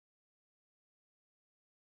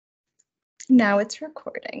Now it's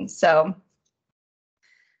recording. So,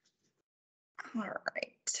 all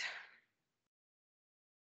right.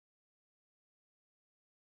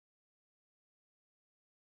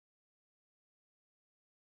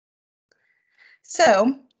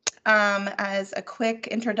 So, as a quick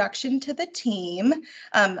introduction to the team,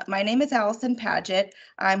 my name is Allison Paget.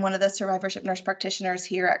 I'm one of the survivorship nurse practitioners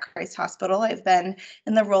here at Christ Hospital. I've been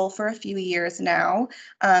in the role for a few years now,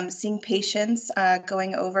 seeing patients,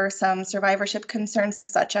 going over some survivorship concerns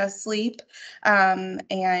such as sleep,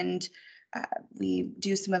 and we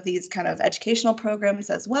do some of these kind of educational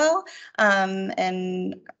programs as well.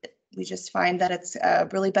 And we just find that it's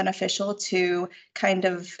really beneficial to kind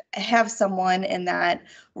of have someone in that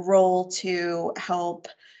role to help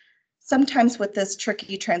sometimes with this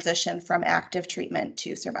tricky transition from active treatment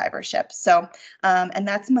to survivorship. So, and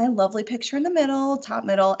that's my lovely picture in the middle, top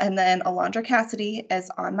middle, and then Alondra Cassidy is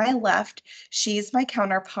on my left. She's my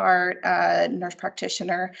counterpart nurse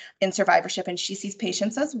practitioner in survivorship, and she sees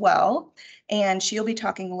patients as well. And she'll be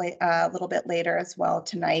talking a little bit later as well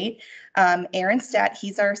tonight. Aaron Statt,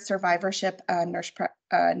 he's our survivorship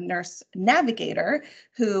nurse navigator,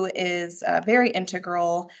 who is very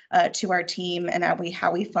integral to our team and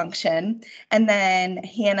how we function. And then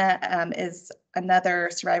Hannah is another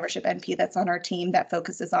survivorship NP that's on our team that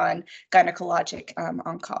focuses on gynecologic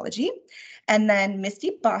oncology. And then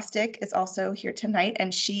Misty Bostic is also here tonight,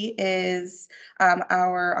 and she is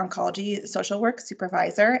our oncology social work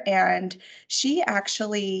supervisor. And she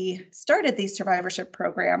actually started these survivorship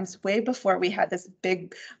programs way before we had this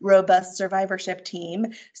big, robust survivorship team.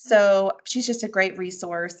 So she's just a great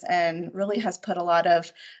resource and really has put a lot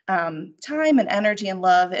of time and energy and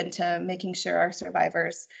love into making sure our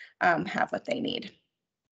survivors have what they need.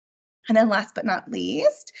 And then last but not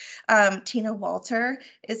least, Tina Walter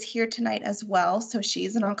is here tonight as well. So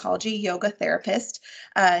she's an oncology yoga therapist.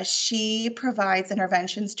 She provides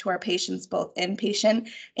interventions to our patients, both inpatient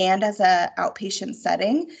and as an outpatient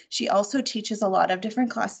setting. She also teaches a lot of different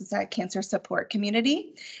classes at Cancer Support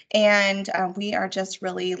Community. And we are just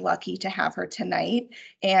really lucky to have her tonight.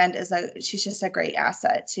 And she's just a great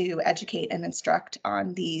asset to educate and instruct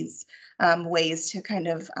on these ways to kind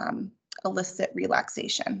of elicit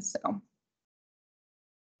relaxation. So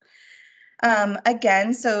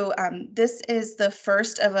this is the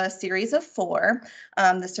first of a series of 4,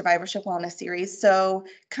 the Survivorship Wellness Series. So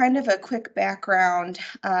kind of a quick background.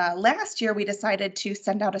 Last year, we decided to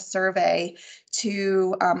send out a survey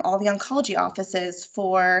to all the oncology offices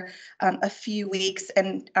for a few weeks.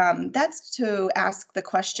 And that's to ask the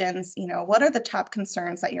questions, what are the top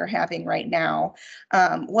concerns that you're having right now?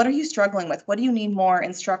 What are you struggling with? What do you need more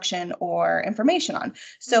instruction or information on?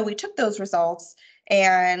 So we took those results,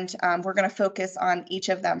 and we're going to focus on each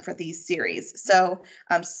of them for these series. So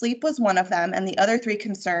sleep was one of them, and the other 3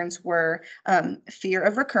 concerns were fear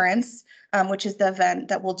of recurrence, which is the event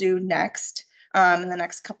that we'll do next in the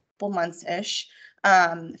next couple months-ish,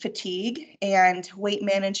 fatigue, and weight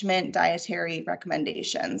management dietary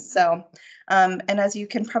recommendations. So, and as you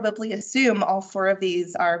can probably assume, all 4 of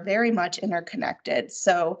these are very much interconnected.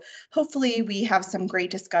 So hopefully we have some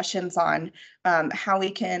great discussions on how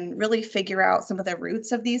we can really figure out some of the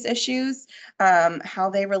roots of these issues,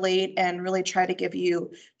 how they relate, and really try to give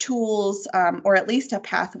you tools or at least a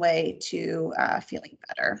pathway to feeling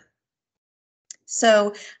better.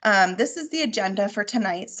 So this is the agenda for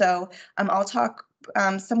tonight. So I'll talk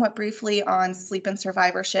somewhat briefly on sleep and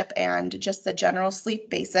survivorship and just the general sleep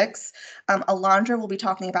basics. Alondra will be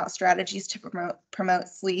talking about strategies to promote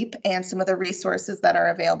sleep and some of the resources that are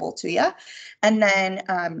available to you. And then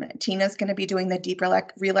Tina's going to be doing the deep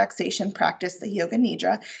relaxation practice, the Yoga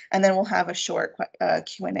Nidra, and then we'll have a short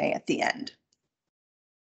Q&A at the end.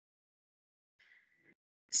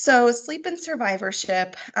 So sleep and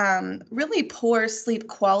survivorship, really poor sleep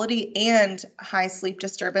quality and high sleep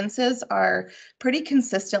disturbances are pretty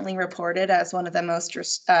consistently reported as one of the most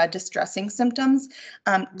distressing symptoms,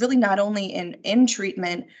 really not only in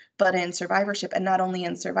treatment, but in survivorship, and not only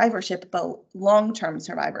in survivorship, but long-term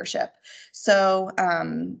survivorship. So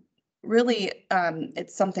really,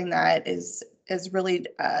 it's something that is really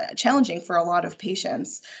challenging for a lot of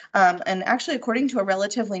patients. And actually, according to a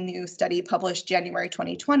relatively new study published January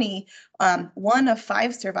 2020, 1 of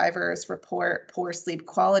 5 survivors report poor sleep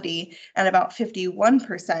quality, and about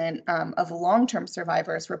 51% of long-term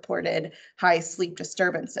survivors reported high sleep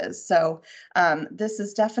disturbances. So this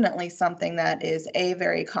is definitely something that is A,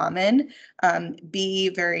 very common, B,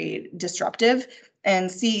 very disruptive, and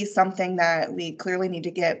C, something that we clearly need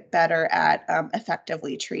to get better at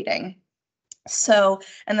effectively treating. So,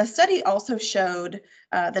 and the study also showed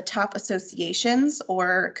the top associations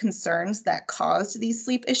or concerns that caused these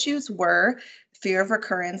sleep issues were fear of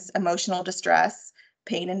recurrence, emotional distress,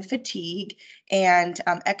 pain and fatigue, and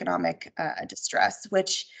economic distress,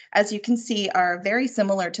 which, as you can see, are very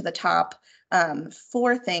similar to the top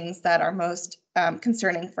four things that are most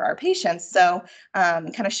concerning for our patients. So,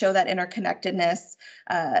 kind of show that interconnectedness.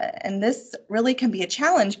 And this really can be a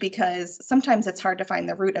challenge because sometimes it's hard to find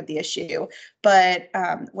the root of the issue. But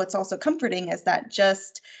what's also comforting is that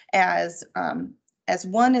just as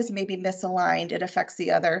one is maybe misaligned, it affects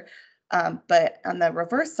the other. But on the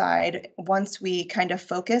reverse side, once we kind of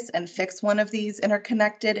focus and fix one of these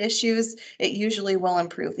interconnected issues, it usually will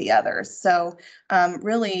improve the others. So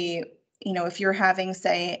really, if you're having,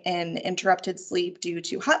 say, an interrupted sleep due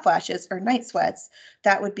to hot flashes or night sweats,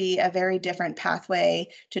 that would be a very different pathway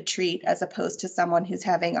to treat as opposed to someone who's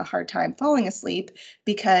having a hard time falling asleep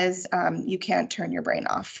because you can't turn your brain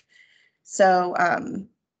off. So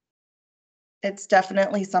it's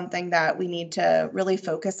definitely something that we need to really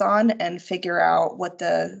focus on and figure out what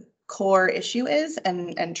the core issue is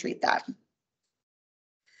and treat that.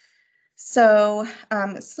 So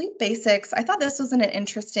sleep basics, I thought this was an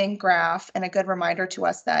interesting graph and a good reminder to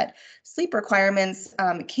us that sleep requirements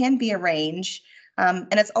can be a range,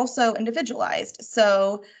 and it's also individualized.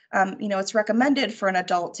 So, it's recommended for an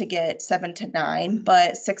adult to get 7 to 9,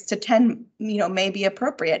 but 6 to 10, may be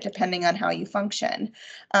appropriate depending on how you function.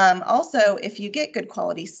 Also, if you get good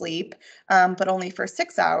quality sleep, but only for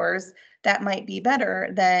 6 hours, that might be better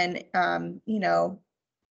than,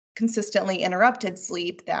 consistently interrupted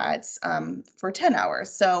sleep that's for 10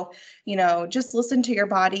 hours. So, just listen to your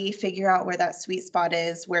body, figure out where that sweet spot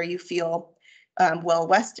is, where you feel well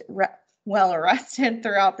rested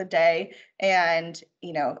throughout the day, and,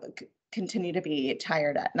 continue to be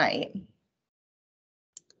tired at night.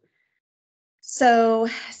 So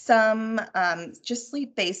some just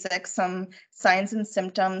sleep basics, some signs and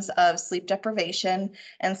symptoms of sleep deprivation.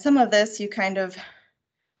 And some of this you kind of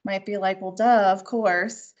might be like, well, duh, of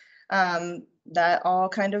course. That all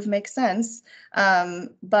kind of makes sense.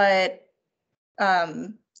 But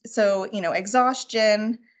so,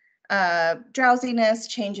 exhaustion, drowsiness,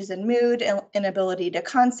 changes in mood, inability to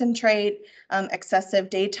concentrate, excessive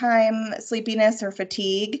daytime sleepiness or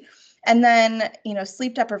fatigue. And then,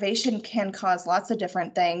 sleep deprivation can cause lots of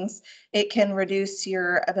different things. It can reduce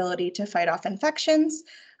your ability to fight off infections.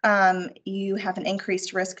 You have an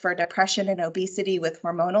increased risk for depression and obesity with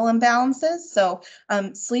hormonal imbalances. So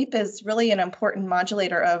sleep is really an important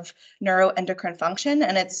modulator of neuroendocrine function,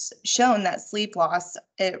 and it's shown that sleep loss,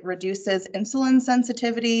 it reduces insulin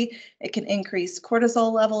sensitivity, it can increase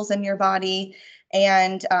cortisol levels in your body,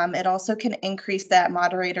 and it also can increase that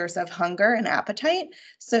moderators of hunger and appetite.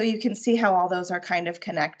 So you can see how all those are kind of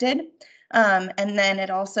connected. And then it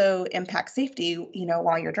also impacts safety,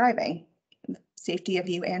 while you're driving, safety of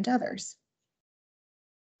you and others.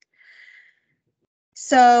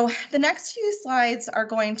 So the next few slides are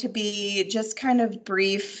going to be just kind of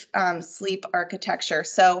brief sleep architecture.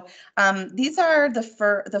 So these are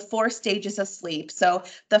the four stages of sleep. So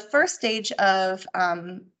the first stage of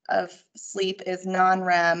sleep is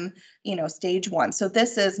non-REM, stage 1. So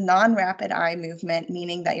this is non-rapid eye movement,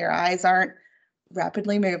 meaning that your eyes aren't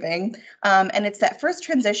rapidly moving. And it's that first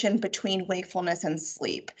transition between wakefulness and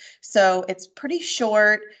sleep. So it's pretty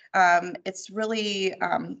short. It's really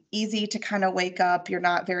easy to kind of wake up. You're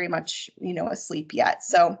not very much, asleep yet.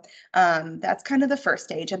 So that's kind of the first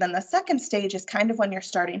stage. And then the second stage is kind of when you're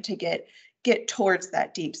starting to get towards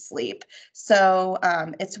that deep sleep. So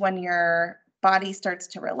it's when your body starts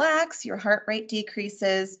to relax, your heart rate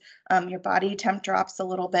decreases, your body temp drops a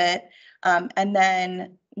little bit. And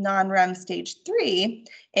then non-REM stage 3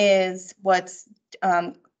 is what's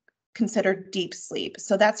considered deep sleep.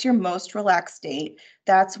 So that's your most relaxed state.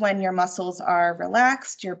 That's when your muscles are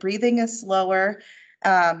relaxed, your breathing is slower,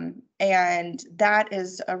 and that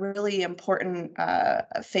is a really important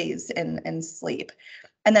phase in sleep.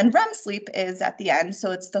 And then REM sleep is at the end,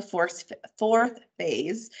 so it's the fourth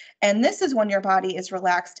phase. And this is when your body is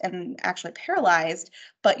relaxed and actually paralyzed,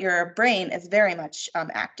 but your brain is very much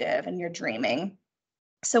active and you're dreaming.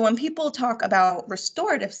 So when people talk about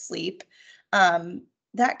restorative sleep,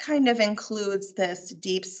 that kind of includes this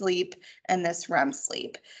deep sleep and this REM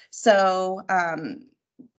sleep. So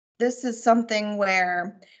this is something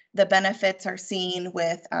where the benefits are seen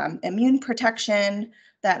with immune protection,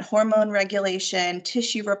 that hormone regulation,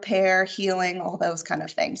 tissue repair, healing, all those kind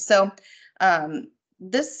of things. So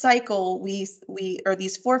this cycle we or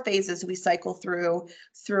these 4 phases we cycle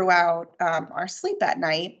throughout our sleep at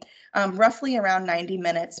night, roughly around 90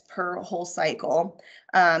 minutes per whole cycle.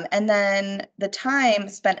 And then the time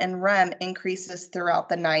spent in REM increases throughout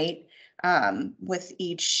the night with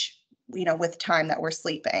each, with time that we're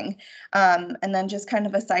sleeping. And then just kind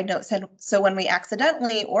of a side note, so when we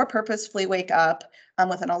accidentally or purposefully wake up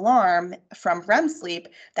with an alarm from REM sleep,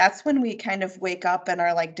 that's when we kind of wake up and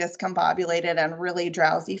are like discombobulated and really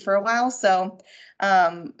drowsy for a while. So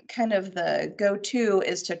kind of the go-to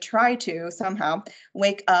is to try to somehow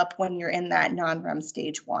wake up when you're in that non-REM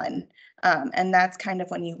stage 1. And that's kind of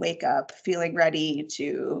when you wake up feeling ready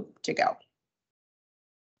to go.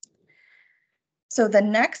 So the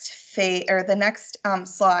next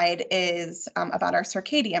slide is about our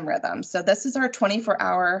circadian rhythm. So this is our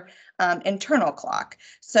 24-hour internal clock.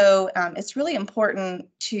 So it's really important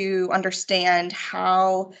to understand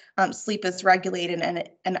how sleep is regulated,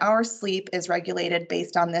 and our sleep is regulated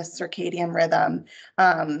based on this circadian rhythm.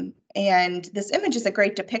 And this image is a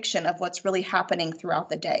great depiction of what's really happening throughout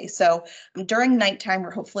the day. So during nighttime,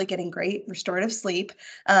 we're hopefully getting great restorative sleep.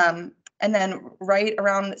 And then right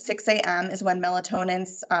around 6 a.m. is when melatonin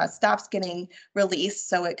stops getting released,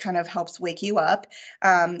 so it kind of helps wake you up.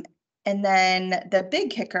 And then the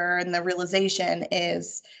big kicker and the realization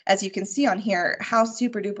is, as you can see on here, how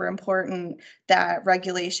super duper important that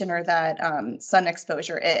regulation or that sun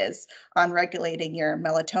exposure is on regulating your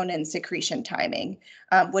melatonin secretion timing,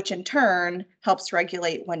 which in turn helps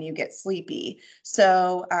regulate when you get sleepy.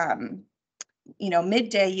 So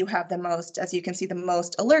midday, you have the most, as you can see, the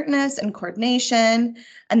most alertness and coordination.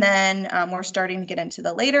 And then we're starting to get into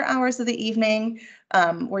the later hours of the evening,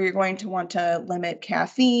 where you're going to want to limit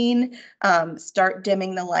caffeine, start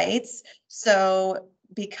dimming the lights. So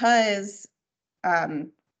because the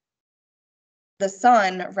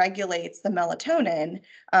sun regulates the melatonin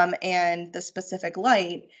and the specific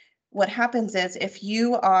light, what happens is if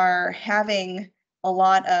you are having a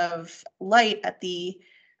lot of light at the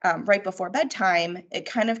right before bedtime, it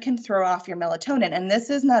kind of can throw off your melatonin. And this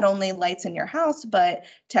is not only lights in your house, but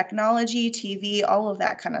technology, TV, all of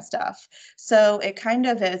that kind of stuff. So it kind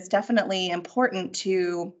of is definitely important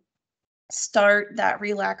to start that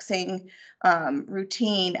relaxing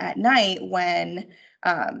routine at night when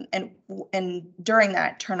and during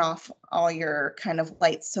that, turn off all your kind of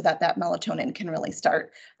lights so that that melatonin can really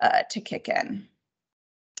start to kick in.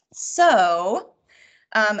 So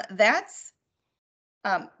that's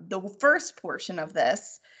the first portion of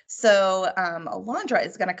this. So Alondra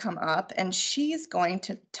is going to come up and she's going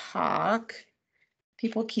to talk.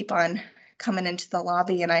 People keep on coming into the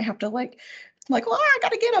lobby and I have to like, oh, I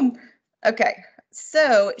got to get them. Okay,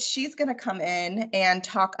 so she's going to come in and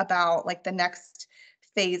talk about like the next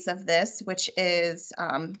phase of this, which is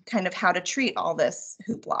kind of how to treat all this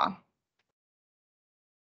hoopla.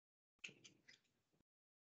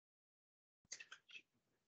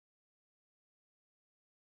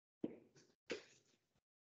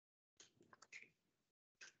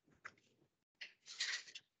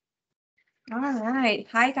 All right.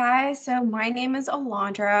 Hi, guys. So my name is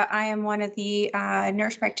Alondra. I am one of the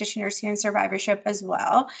nurse practitioners here in Survivorship as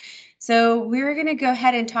well. So we're going to go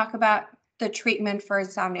ahead and talk about the treatment for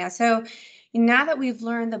insomnia. So now that we've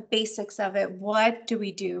learned the basics of it, what do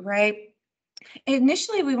we do, right?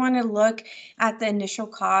 Initially, we want to look at the initial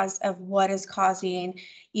cause of what is causing,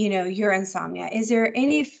 your insomnia. Is there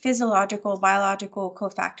any physiological, biological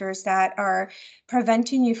cofactors that are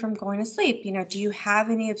preventing you from going to sleep? Do you have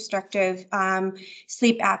any obstructive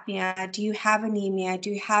sleep apnea? Do you have anemia?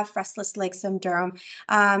 Do you have restless leg syndrome?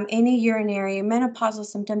 Any urinary, menopausal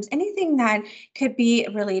symptoms? Anything that could be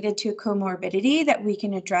related to comorbidity that we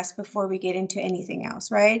can address before we get into anything else,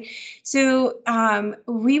 right? So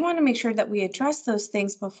we want to make sure that we address those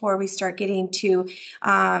things before we start getting to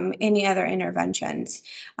any other interventions.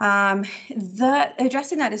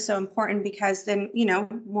 Addressing that is so important because then,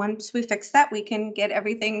 once we fix that, we can get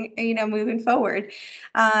everything, moving forward.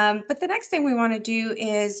 But the next thing we want to do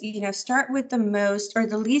is, start with the most or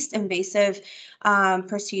the least invasive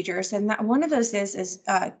procedures. And that one of those is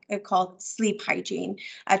called sleep hygiene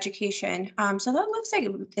education. So that looks like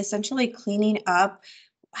essentially cleaning up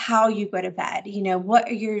how you go to bed, what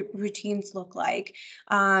your routines look like.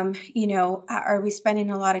 Are we spending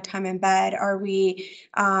a lot of time in bed? Are we,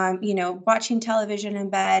 watching television in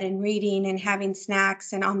bed and reading and having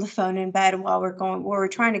snacks and on the phone in bed while we're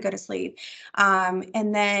trying to go to sleep?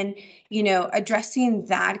 And then, addressing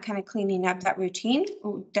that, kind of cleaning up that routine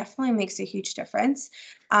definitely makes a huge difference.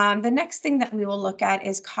 The next thing that we will look at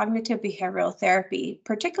is cognitive behavioral therapy,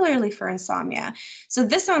 particularly for insomnia. So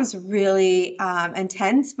this sounds really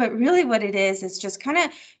intense, but really what it is just kind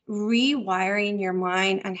of rewiring your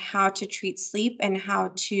mind on how to treat sleep and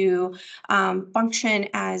how to function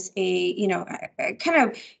as kind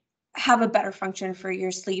of have a better function for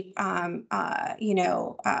your sleep,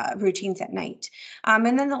 routines at night.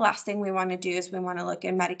 And then the last thing we want to do is we want to look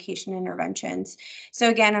at medication interventions. So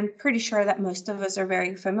again, I'm pretty sure that most of us are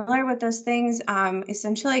very familiar with those things.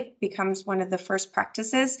 Essentially, it becomes one of the first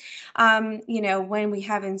practices. When we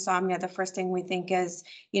have insomnia, the first thing we think is,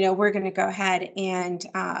 we're going to go ahead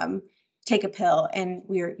and take a pill, and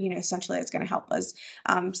we're, essentially it's going to help us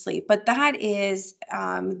sleep. But that is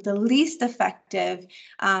the least effective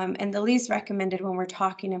and the least recommended when we're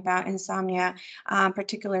talking about insomnia,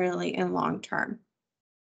 particularly in long term.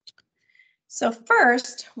 So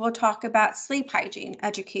first, we'll talk about sleep hygiene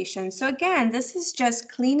education. So again, this is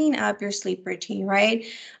just cleaning up your sleep routine, right?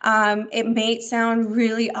 It may sound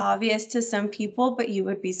really obvious to some people, but you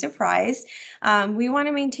would be surprised. We want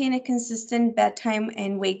to maintain a consistent bedtime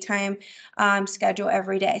and wake time schedule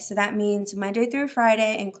every day. So that means Monday through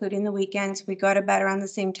Friday, including the weekends, we go to bed around the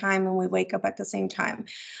same time and we wake up at the same time.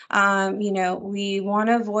 We want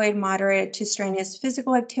to avoid moderate to strenuous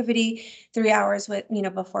physical activity 3 hours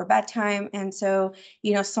before bedtime. And so,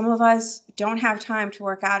 some of us don't have time to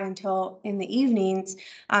work out until in the evenings.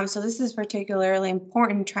 So this is particularly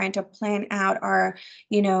important, trying to plan out our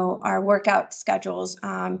workout schedules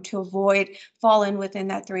to avoid falling within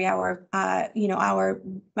that 3 hour, hour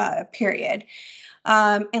period.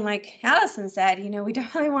 And like Allison said, we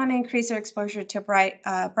definitely want to increase our exposure to bright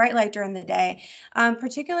light during the day,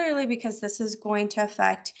 particularly because this is going to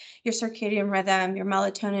affect your circadian rhythm, your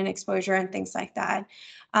melatonin exposure, and things like that.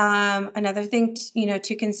 Another thing,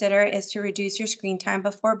 to consider is to reduce your screen time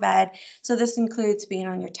before bed. So this includes being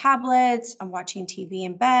on your tablets, watching TV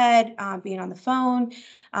in bed, being on the phone,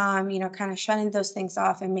 kind of shutting those things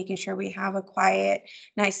off and making sure we have a quiet,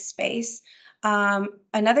 nice space.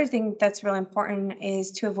 Another thing that's really important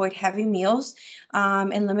is to avoid heavy meals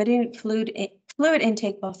and limiting fluid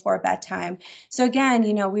intake before bedtime. So again,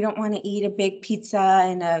 we don't want to eat a big pizza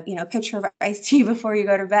and a pitcher of iced tea before you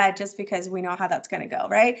go to bed, just because we know how that's going to go,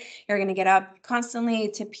 right? You're going to get up constantly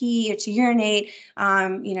to pee or to urinate.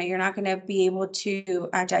 You're not going to be able to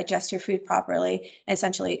digest your food properly.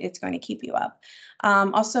 Essentially, it's going to keep you up.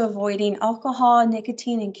 Also avoiding alcohol,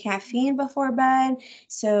 nicotine, and caffeine before bed.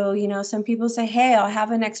 So, some people say, hey, I'll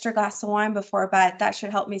have an extra glass of wine before bed. That should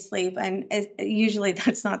help me sleep. And usually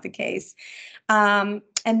that's not the case. And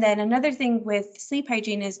then another thing with sleep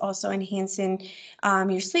hygiene is also enhancing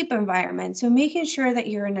your sleep environment. So making sure that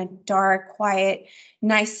you're in a dark, quiet,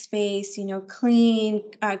 nice space,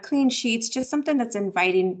 clean sheets, just something that's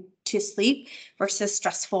inviting to sleep versus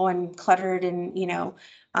stressful and cluttered and,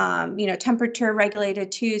 temperature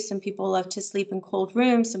regulated too. Some people love to sleep in cold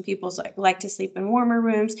rooms. Some people like to sleep in warmer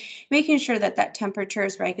rooms, making sure that that temperature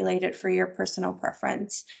is regulated for your personal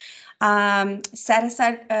preference. Set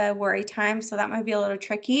aside worry time. So that might be a little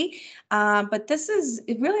tricky, but this is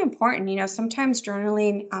really important. Sometimes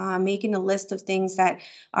journaling, making a list of things that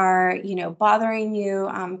are, bothering you,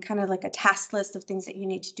 kind of like a task list of things that you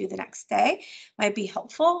need to do the next day might be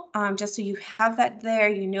helpful, just so you have that there,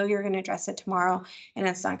 you're going to address it tomorrow and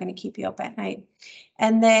it's not going to keep you up at night.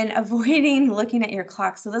 And then avoiding looking at your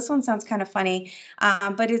clock. So this one sounds kind of funny,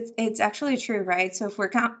 but it's actually true, right? So if we're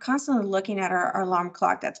constantly looking at our alarm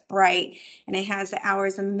clock that's bright and it has the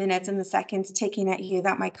hours and the minutes and the seconds ticking at you,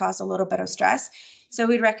 that might cause a little bit of stress. So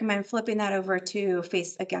we'd recommend flipping that over to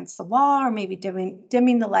face against the wall, or maybe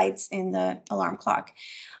dimming the lights in the alarm clock.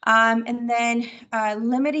 And then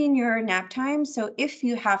limiting your nap time. So if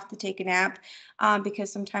you have to take a nap,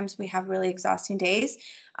 because sometimes we have really exhausting days,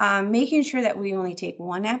 making sure that we only take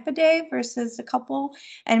one nap a day versus a couple,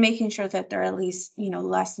 and making sure that they're at least,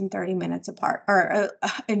 less than 30 minutes apart, or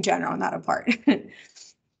in general, not apart.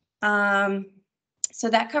 So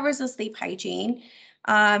that covers the sleep hygiene.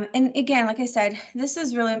 And again, like I said, this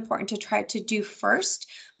is really important to try to do first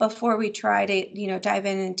before we try to, dive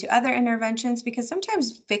into other interventions, because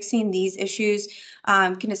sometimes fixing these issues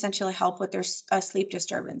can essentially help with their sleep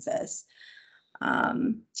disturbances.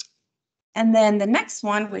 And then the next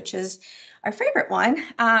one, which is our favorite one.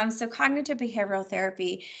 So cognitive behavioral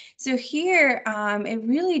therapy. So here, it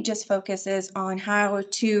really just focuses on how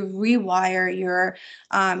to rewire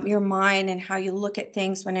your mind and how you look at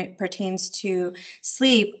things when it pertains to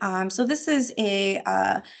sleep. So this is a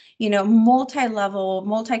multi-level,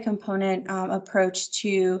 multi-component approach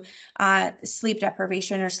to sleep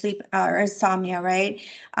deprivation or sleep or insomnia, right?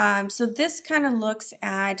 So this kind of looks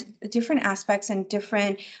at different aspects and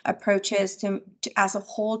different approaches to as a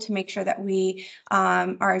whole to make sure that we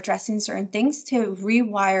are addressing certain things to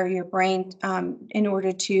rewire your brain in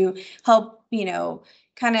order to help,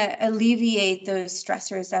 kind of alleviate those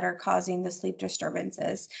stressors that are causing the sleep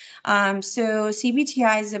disturbances. So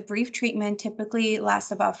CBTI is a brief treatment, typically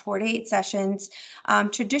lasts about 4 to 8 sessions.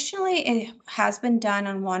 Traditionally, it has been done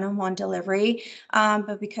on one-on-one delivery,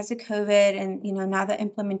 but because of COVID and now the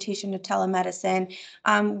implementation of telemedicine,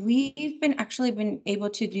 we've actually been able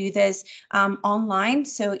to do this online.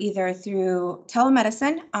 So either through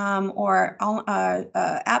telemedicine or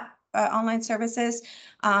app online services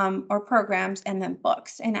or programs, and then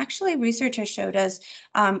books. And actually, research has showed us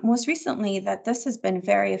most recently that this has been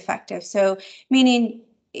very effective. So meaning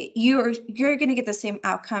you're going to get the same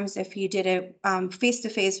outcomes if you did it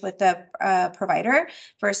face-to-face with the provider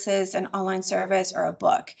versus an online service or a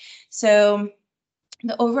book. So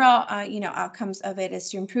the overall, outcomes of it is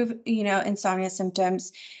to improve, insomnia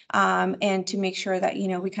symptoms, and to make sure that,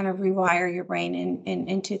 we kind of rewire your brain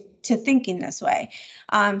into thinking this way.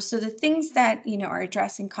 So the things that, are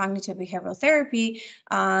addressing cognitive behavioral therapy,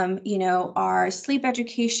 are sleep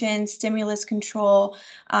education, stimulus control,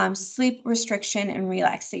 sleep restriction, and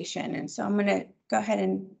relaxation. And so I'm going to go ahead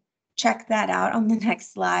and check that out on the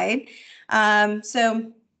next slide.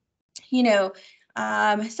 So, you know,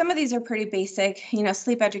 some of these are pretty basic,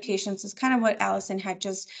 sleep education. So it's kind of what Allison had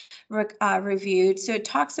just reviewed. So it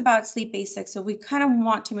talks about sleep basics. So we kind of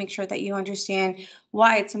want to make sure that you understand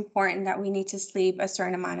why it's important that we need to sleep a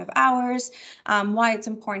certain amount of hours, why it's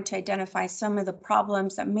important to identify some of the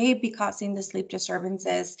problems that may be causing the sleep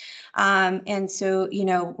disturbances. And so,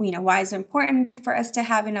 why is it important for us to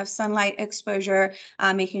have enough sunlight exposure,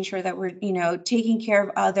 making sure that we're, taking care of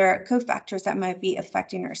other cofactors that might be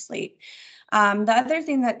affecting our sleep. The other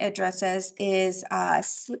thing that addresses is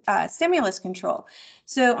stimulus control.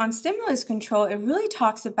 So on stimulus control, it really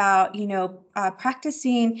talks about,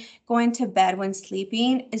 practicing going to bed when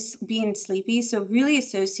sleeping is being sleepy. So really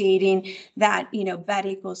associating that, bed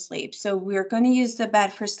equals sleep. So we're going to use the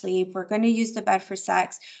bed for sleep. We're going to use the bed for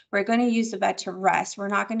sex. We're going to use the bed to rest. We're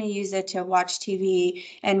not going to use it to watch TV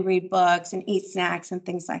and read books and eat snacks and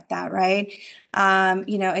things like that, right?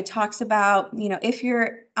 It talks about, if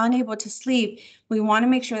you're unable to sleep, we want to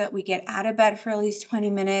make sure that we get out of bed for at least 20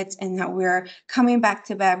 minutes and that we're coming back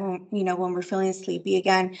to bed when we're feeling sleepy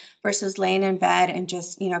again versus laying in bed and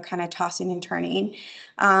just, kind of tossing and turning.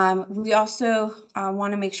 We also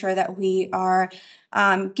want to make sure that we are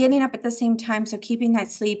getting up at the same time. So keeping that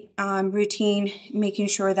sleep routine, making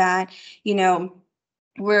sure that,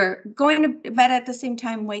 we're going to bed at the same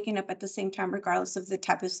time, waking up at the same time, regardless of the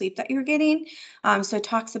type of sleep that you're getting. So it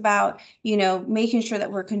talks about, making sure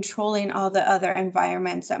that we're controlling all the other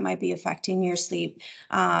environments that might be affecting your sleep,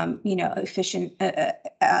 your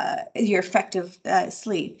effective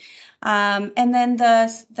sleep. And then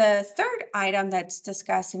the third item that's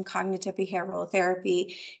discussed in cognitive behavioral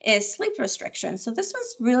therapy is sleep restriction. So this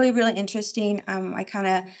was really, really interesting. I kind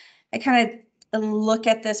of look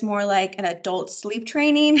at this more like an adult sleep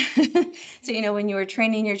training. So, when you were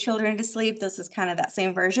training your children to sleep, this is kind of that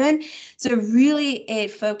same version. So really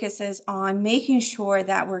it focuses on making sure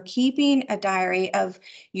that we're keeping a diary of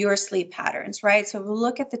your sleep patterns, right? So we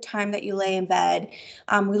look at the time that you lay in bed.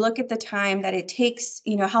 We look at the time that it takes,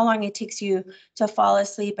 how long it takes you to fall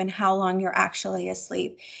asleep and how long you're actually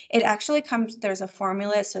asleep. It actually there's a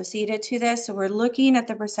formula associated to this. So we're looking at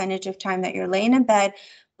the percentage of time that you're laying in bed,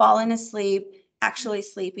 falling asleep, actually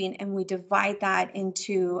sleeping, and we divide that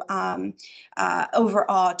into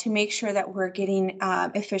overall to make sure that we're getting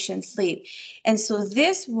efficient sleep. And so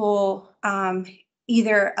this will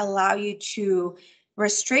either allow you to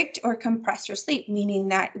restrict or compress your sleep, meaning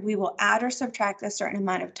that we will add or subtract a certain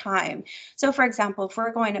amount of time. So for example, if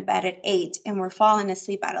we're going to bed at 8 and we're falling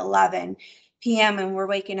asleep at 11 p.m. and we're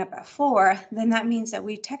waking up at 4, then that means that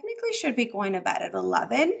we technically should be going to bed at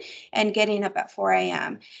 11 and getting up at 4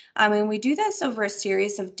 a.m. And we do this over a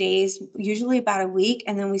series of days, usually about a week,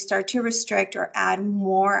 and then we start to restrict or add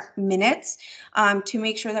more minutes to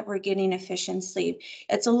make sure that we're getting efficient sleep.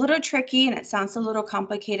 It's a little tricky and it sounds a little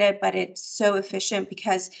complicated, but it's so efficient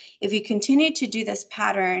because if you continue to do this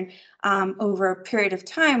pattern, over a period of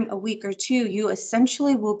time, a week or two, you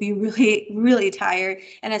essentially will be really, really tired,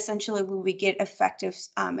 and essentially will we get effective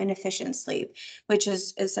and efficient sleep, which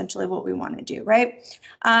is essentially what we want to do, right?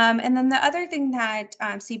 And then the other thing that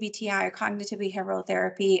CBTI, or cognitive behavioral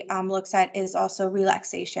therapy, looks at is also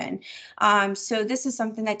relaxation. So this is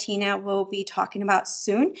something that Tina will be talking about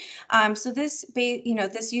soon. So this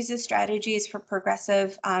uses strategies for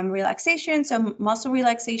progressive relaxation, so muscle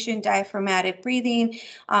relaxation, diaphragmatic breathing,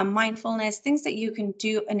 mindfulness, things that you can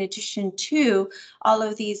do in addition to all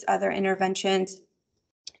of these other interventions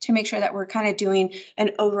to make sure that we're kind of doing an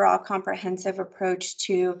overall comprehensive approach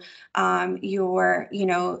to your,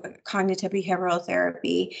 cognitive behavioral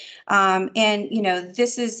therapy. And,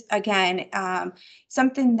 this is, again,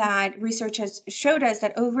 something that research has showed us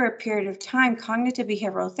that over a period of time, cognitive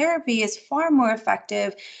behavioral therapy is far more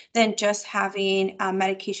effective than just having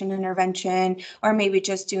medication intervention, or maybe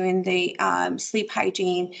just doing the sleep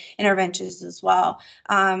hygiene interventions as well.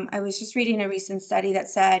 I was just reading a recent study that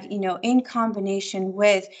said, in combination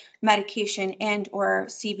with medication and or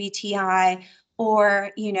CBTI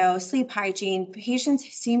or sleep hygiene, patients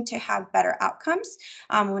seem to have better outcomes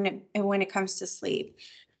when it comes to sleep.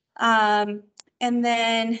 And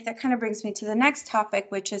then that kind of brings me to the next topic,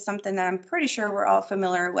 which is something that I'm pretty sure we're all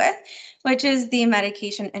familiar with, which is the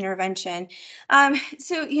medication intervention.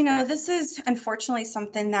 So, this is unfortunately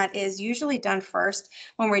something that is usually done first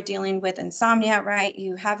when we're dealing with insomnia, right?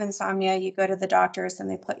 You have insomnia, you go to the doctors and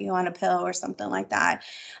they put you on a pill or something like that.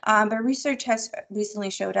 But research has recently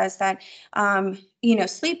showed us that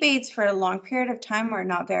sleep aids for a long period of time are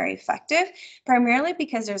not very effective, primarily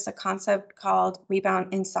because there's a concept called rebound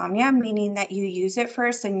insomnia, meaning that you use it for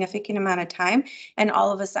a significant amount of time and all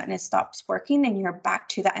of a sudden it stops working and you're back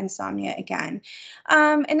to that insomnia again.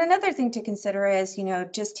 And another thing to consider is,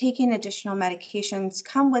 just taking additional medications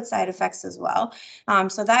come with side effects as well.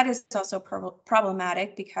 So that is also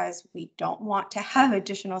problematic because we don't want to have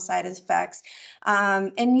additional side effects.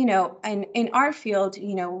 And, in our field,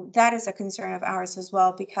 that is a concern of ours as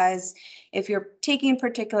well, because if you're taking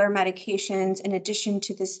particular medications in addition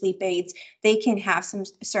to the sleep aids, they can have some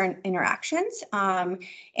certain interactions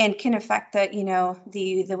and can affect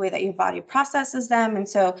the way that your body processes them. And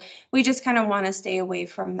so we just kind of want to stay away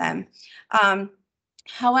from them.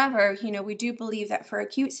 However, we do believe that for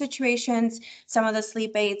acute situations, some of the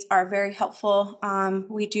sleep aids are very helpful.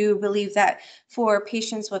 We do believe that for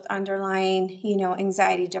patients with underlying,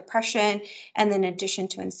 anxiety, depression, and then in addition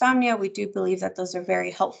to insomnia, we do believe that those are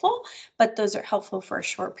very helpful, but those are helpful for a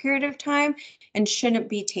short period of time and shouldn't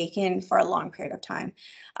be taken for a long period of time.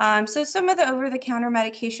 So some of the over-the-counter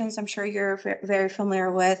medications I'm sure you're very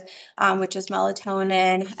familiar with, which is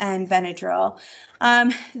melatonin and Benadryl.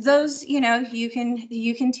 Those, you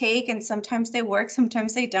can take, and sometimes they work,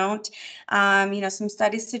 sometimes they don't. Some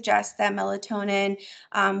studies suggest that melatonin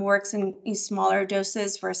works in smaller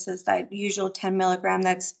doses versus that usual 10 milligram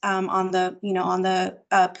that's on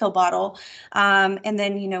the pill bottle. And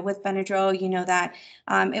then, with Benadryl, that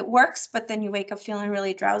it works, but then you wake up feeling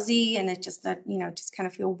really drowsy and it just kind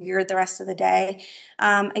of feel weird the rest of the day.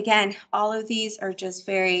 Again, all of these are just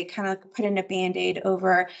very kind of putting a Band-Aid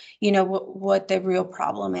over, what the real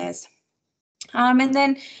problem is. And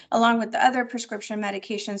then along with the other prescription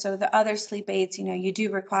medications or the other sleep aids, you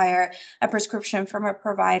do require a prescription from a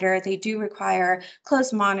provider. They do require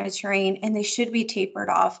close monitoring and they should be tapered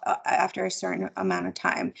off after a certain amount of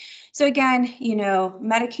time. So again,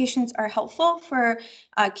 medications are helpful for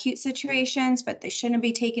acute situations, but they shouldn't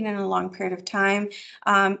be taken in a long period of time.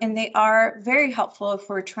 And they are very helpful if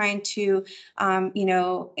we're trying to,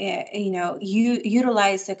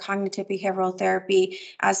 utilize the cognitive behavioral therapy,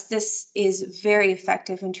 as this is very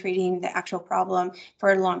effective in treating the actual problem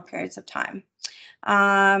for long periods of time.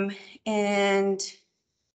 And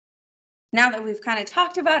now that we've kind of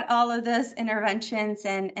talked about all of those interventions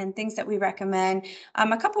and things that we recommend,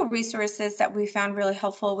 a couple of resources that we found really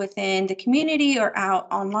helpful within the community or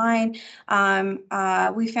out online.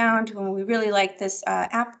 We found when we really like this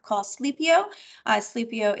app called Sleepio.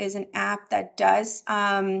 Sleepio is an app that does,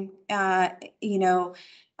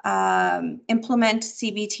 implement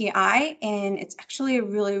CBTI, and it's actually a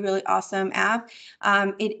really, really awesome app.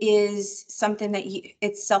 It is something that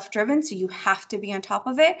it's self-driven, so you have to be on top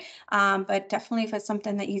of it. But definitely if it's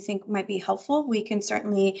something that you think might be helpful, we can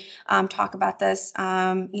certainly talk about this,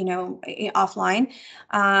 offline.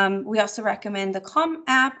 We also recommend the Calm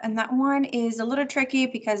app, and that one is a little tricky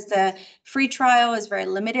because the free trial is very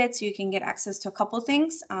limited, so you can get access to a couple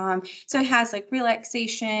things. So it has like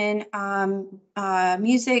relaxation,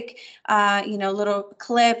 music, music, little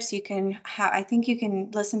clips. You can I think you can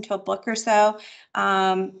listen to a book or so.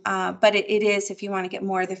 But it is, if you want to get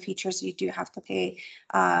more of the features, you do have to pay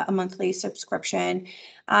a monthly subscription.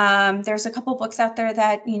 There's a couple books out there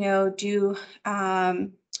that, do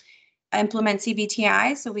implement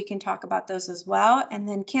CBTI, so we can talk about those as well. And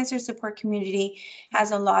then Cancer Support Community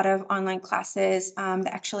has a lot of online classes that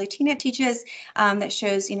actually Tina teaches, that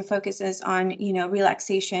shows, focuses on,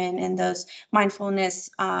 relaxation and those mindfulness,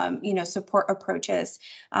 support approaches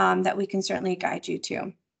that we can certainly guide you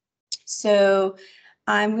to. So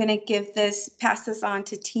I'm going to pass this on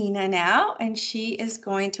to Tina now, and she is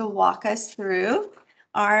going to walk us through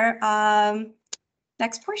our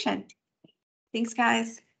next portion. Thanks,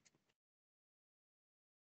 guys.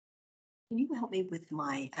 Can you help me with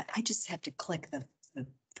I just have to click the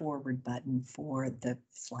forward button for the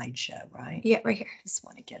slideshow, right? Yeah, right here. Just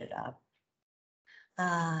want to get it up.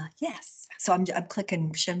 Yes. So I'm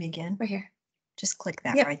clicking, show me again. Right here. Just click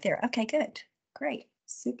that Yep. right there. Okay, good. Great.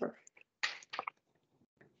 Super.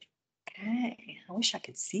 Okay. I wish I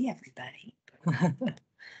could see everybody.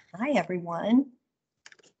 Hi, everyone.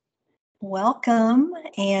 Welcome,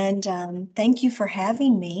 and thank you for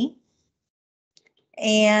having me.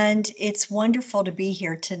 And it's wonderful to be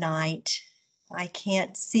here tonight. I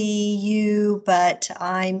can't see you, but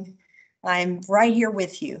I'm right here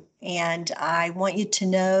with you. And I want you to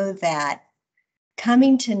know that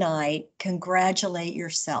coming tonight, congratulate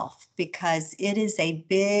yourself, because it is a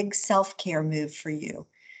big self-care move for you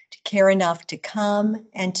to care enough to come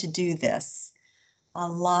and to do this. A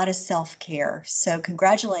lot of self-care. So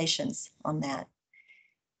congratulations on that.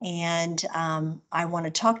 And I want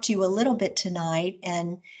to talk to you a little bit tonight,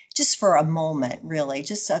 and just for a moment, really,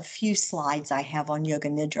 just a few slides I have on Yoga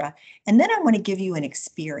Nidra. And then I want to give you an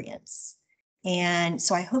experience. And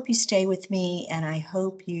so I hope you stay with me, and I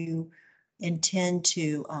hope you intend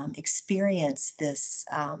to experience this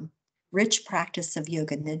rich practice of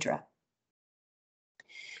Yoga Nidra.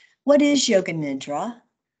 What is Yoga Nidra?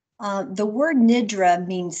 The word Nidra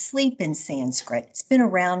means sleep in Sanskrit. It's been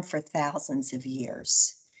around for thousands of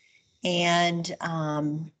years. And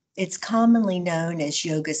it's commonly known as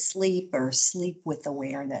yoga sleep or sleep with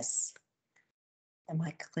awareness. Am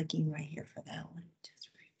I clicking right here for that one? Just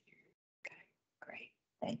right here. Okay, great.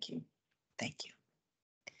 Thank you. Thank you.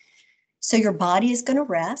 So your body is going to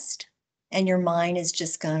rest, and your mind is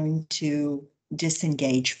just going to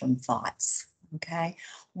disengage from thoughts. Okay.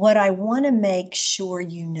 What I want to make sure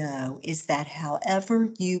you know is that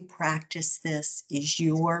however you practice this is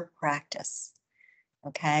your practice.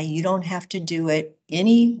 Okay, you don't have to do it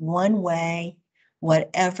any one way.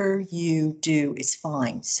 Whatever you do is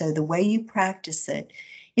fine. So the way you practice it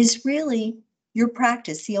is really your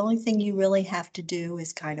practice. The only thing you really have to do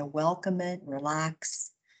is kind of welcome it, relax,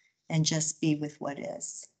 and just be with what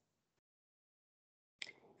is.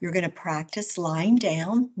 You're going to practice lying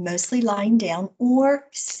down, mostly lying down or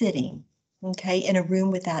sitting, okay, in a room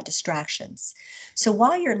without distractions. So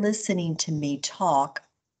while you're listening to me talk,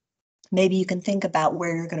 maybe you can think about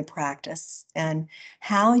where you're going to practice and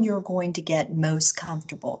how you're going to get most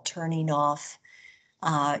comfortable, turning off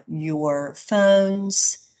your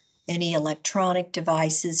phones, any electronic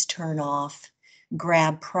devices, turn off,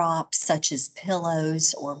 grab props such as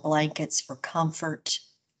pillows or blankets for comfort,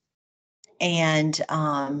 and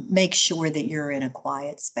make sure that you're in a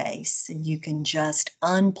quiet space and you can just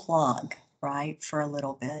unplug, right, for a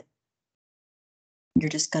little bit. You're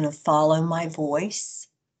just going to follow my voice.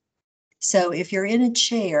 So if you're in a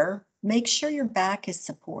chair, make sure your back is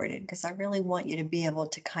supported, because I really want you to be able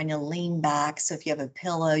to kind of lean back. So if you have a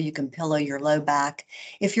pillow, you can pillow your low back.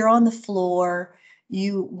 If you're on the floor,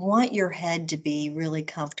 you want your head to be really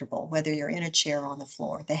comfortable, whether you're in a chair or on the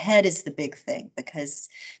floor. The head is the big thing, because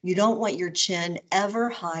you don't want your chin ever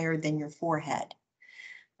higher than your forehead.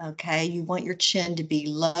 Okay, you want your chin to be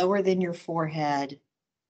lower than your forehead,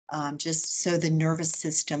 just so the nervous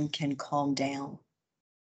system can calm down.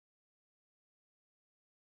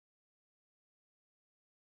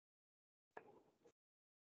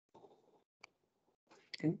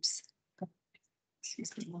 Oops.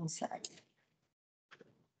 Excuse me one sec.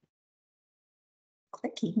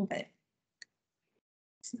 Clicking, but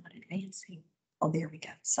it's not advancing. Oh, there we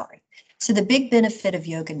go. Sorry. So the big benefit of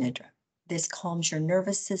Yoga Nidra, this calms your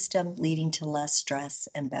nervous system, leading to less stress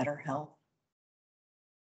and better health.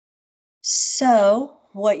 So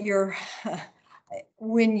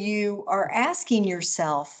when you are asking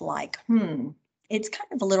yourself like, it's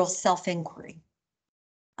kind of a little self-inquiry.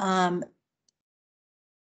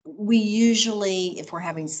 We usually, if we're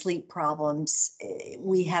having sleep problems,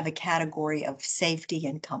 we have a category of safety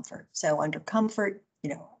and comfort. So under comfort,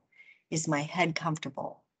 is my head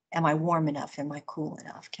comfortable? Am I warm enough? Am I cool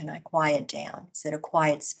enough? Can I quiet down? Is it a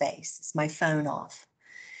quiet space? Is my phone off?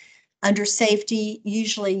 Under safety,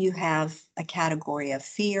 usually you have a category of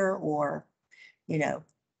fear or,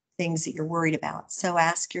 things that you're worried about. So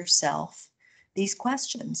ask yourself these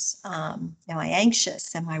questions. Am I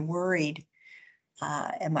anxious? Am I worried?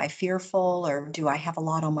 Am I fearful, or do I have a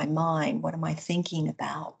lot on my mind? What am I thinking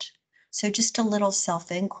about? So just a little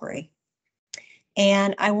self-inquiry.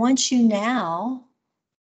 And I want you now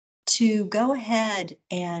to go ahead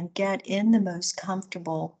and get in the most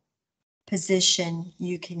comfortable position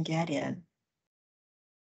you can get in.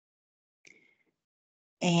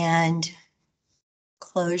 And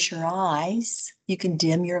close your eyes. You can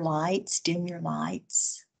dim your lights, dim your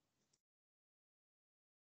lights.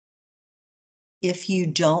 If you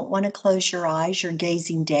don't want to close your eyes, you're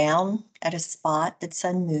gazing down at a spot that's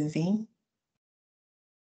unmoving.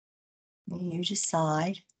 You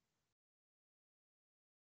decide.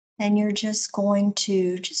 And you're just going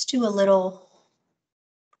to just do a little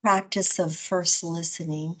practice of first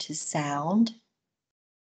listening to sound.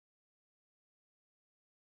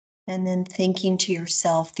 And then thinking to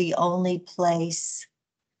yourself, the only place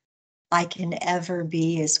I can ever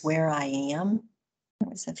be is where I am. It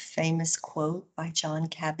was a famous quote by John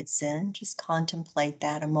Kabat-Zinn. Just contemplate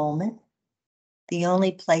that a moment. The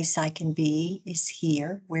only place I can be is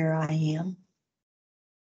here, where I am.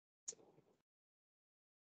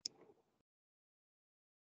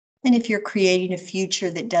 And if you're creating a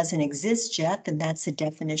future that doesn't exist yet, then that's a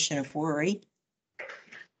definition of worry.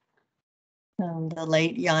 The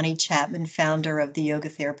late Yanni Chapman, founder of the Yoga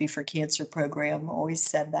Therapy for Cancer program, always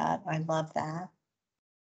said that. I love that.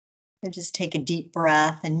 And just take a deep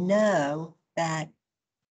breath and know that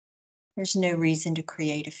there's no reason to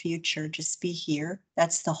create a future. Just be here.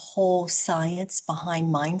 That's the whole science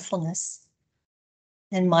behind mindfulness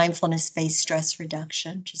and mindfulness-based stress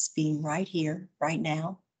reduction, just being right here, right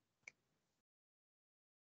now.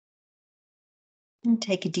 And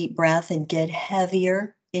take a deep breath and get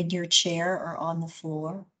heavier in your chair or on the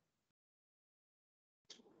floor.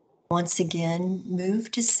 Once again, move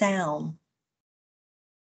to sound,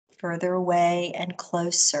 further away and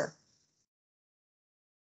closer.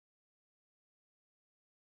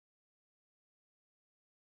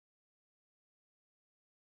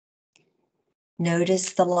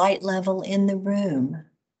 Notice the light level in the room,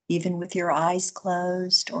 even with your eyes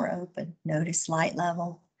closed or open. Notice light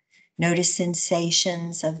level. Notice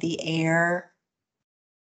sensations of the air,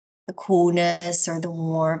 the coolness or the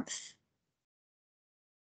warmth.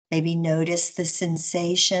 Maybe notice the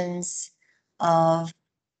sensations of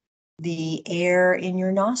the air in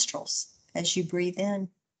your nostrils as you breathe in,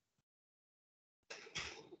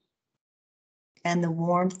 and the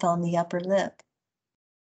warmth on the upper lip.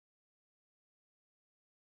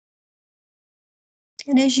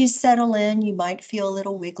 And as you settle in, you might feel a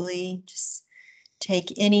little wiggly. Just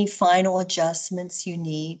take any final adjustments you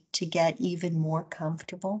need to get even more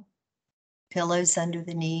comfortable. Pillows under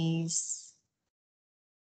the knees,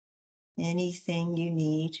 anything you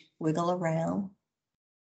need, wiggle around.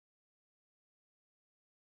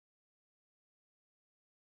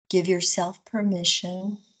 Give yourself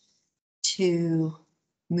permission to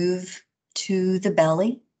move to the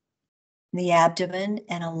belly, the abdomen,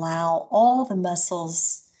 and allow all the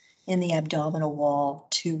muscles in the abdominal wall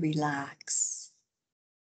to relax.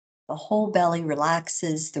 The whole belly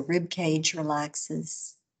relaxes, the rib cage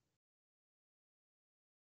relaxes,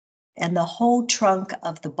 and the whole trunk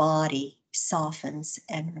of the body softens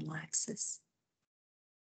and relaxes.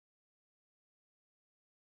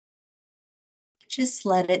 Just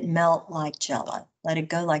let it melt like jello. Let it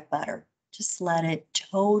go like butter. Just let it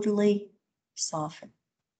totally soften.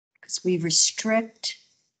 Because we restrict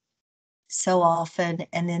so often,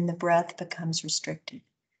 and then the breath becomes restricted.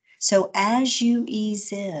 So as you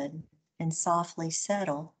ease in and softly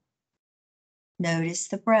settle, notice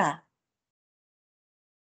the breath.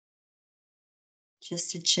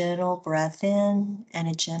 Just a gentle breath in and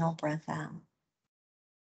a gentle breath out.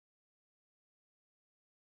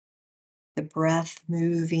 The breath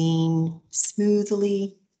moving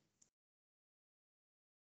smoothly.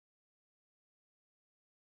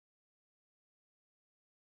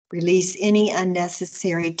 Release any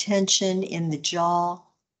unnecessary tension in the jaw,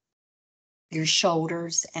 your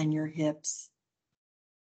shoulders, and your hips.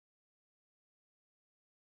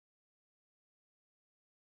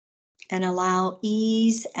 And allow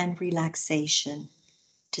ease and relaxation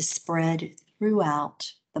to spread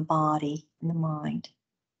throughout the body and the mind.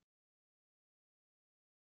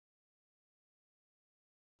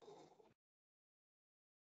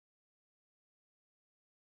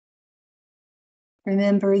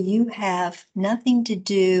 Remember, you have nothing to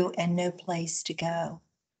do and no place to go.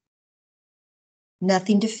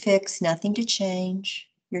 Nothing to fix, nothing to change.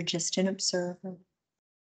 You're just an observer,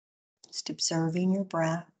 just observing your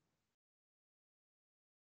breath.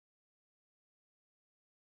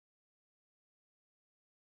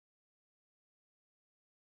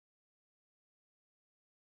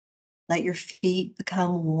 Let your feet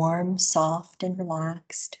become warm, soft, and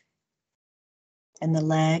relaxed. And the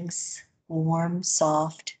legs warm,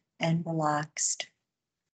 soft, and relaxed.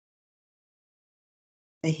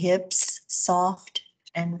 The hips soft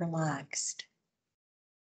and relaxed.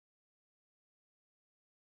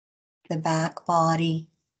 The back body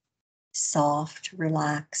soft,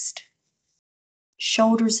 relaxed.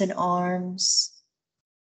 Shoulders and arms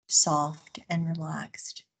soft and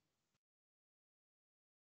relaxed.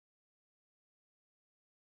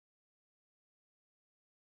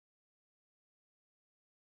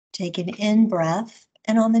 Take an in breath,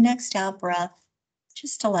 and on the next out breath,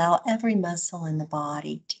 just allow every muscle in the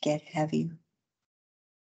body to get heavier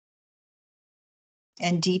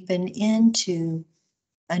and deepen into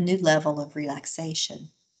a new level of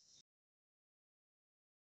relaxation.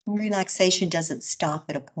 And relaxation doesn't stop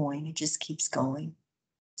at a point, it just keeps going.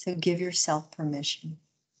 So give yourself permission.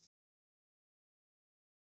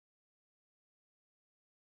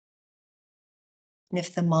 And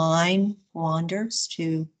if the mind wanders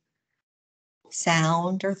to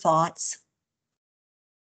sound or thoughts,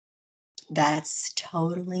 that's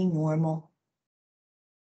totally normal.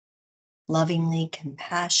 Lovingly,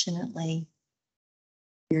 compassionately,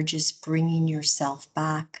 you're just bringing yourself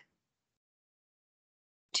back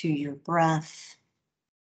to your breath,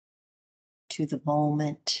 to the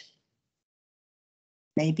moment,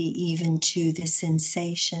 maybe even to the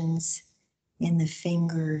sensations in the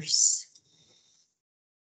fingers,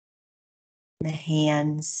 the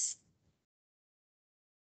hands.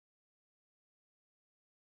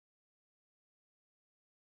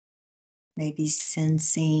 Maybe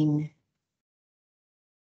sensing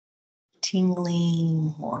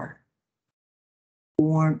tingling or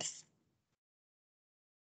warmth.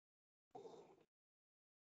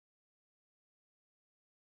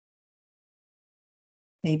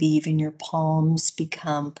 Maybe even your palms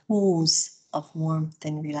become pools of warmth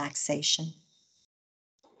and relaxation.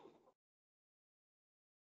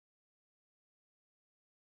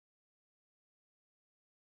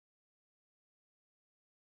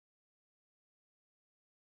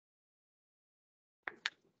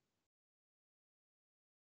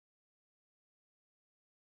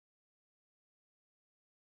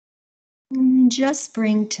 Just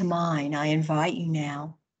bring to mind, I invite you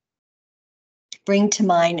now, bring to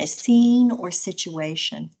mind a scene or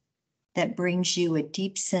situation that brings you a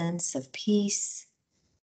deep sense of peace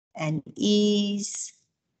and ease.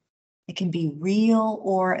 It can be real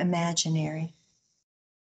or imaginary.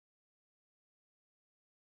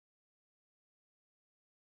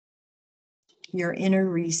 Your inner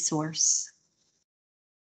resource.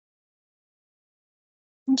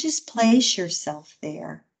 And just place yourself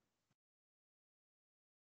there.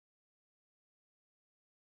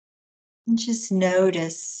 And just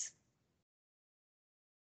notice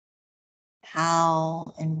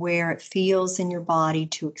how and where it feels in your body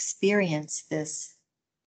to experience this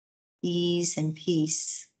ease and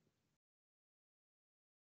peace.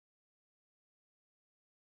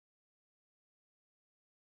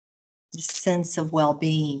 This sense of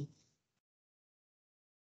well-being.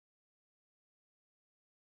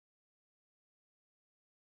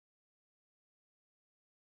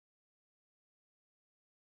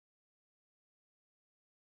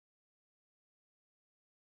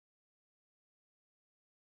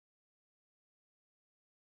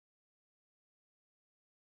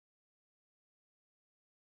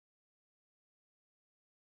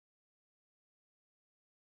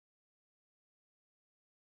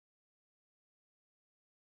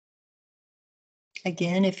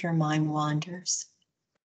 Again, if your mind wanders,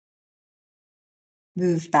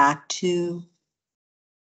 move back to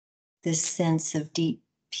this sense of deep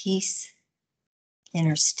peace,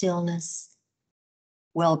 inner stillness,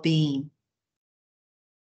 well-being.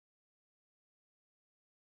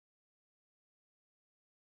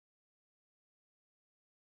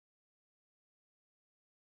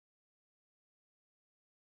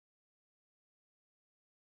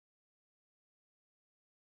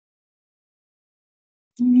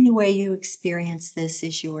 Any way you experience this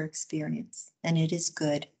is your experience, and it is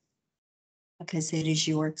good because it is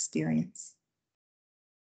your experience.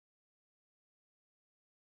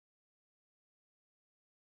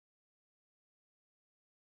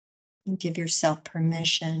 And give yourself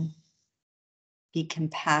permission Be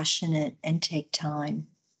compassionate and take time.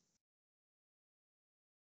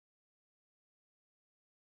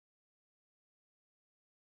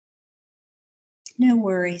 No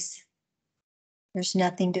worries. There's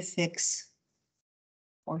nothing to fix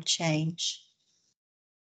or change.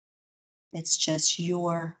 It's just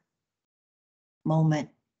your moment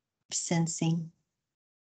of sensing,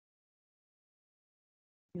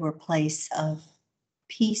 your place of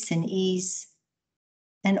peace and ease,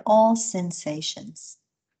 and all sensations.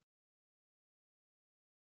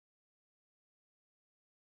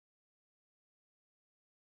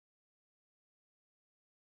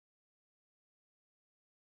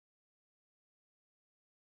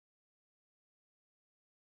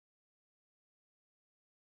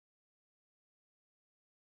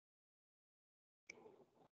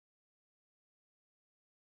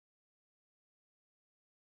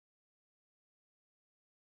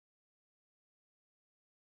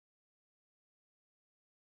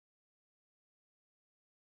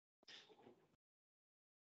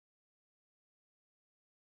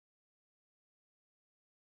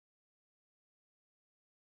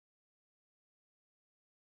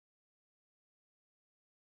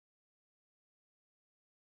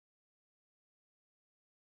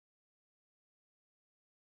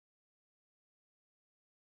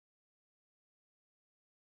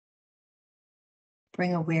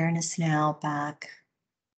 Bring awareness now back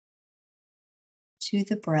to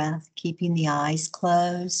the breath, keeping the eyes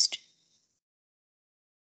closed.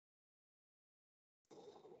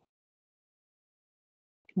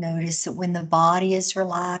 Notice that when the body is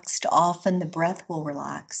relaxed, often the breath will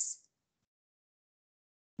relax.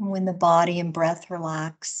 And when the body and breath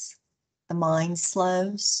relax, the mind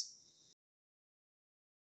slows,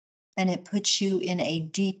 and it puts you in a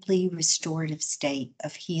deeply restorative state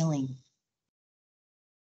of healing.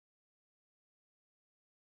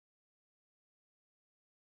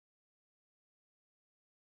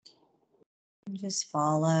 And just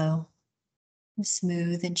follow a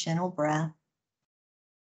smooth and gentle breath.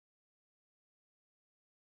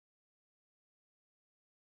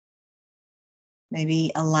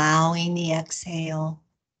 Maybe allowing the exhale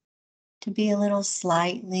to be a little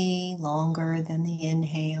slightly longer than the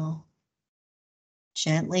inhale,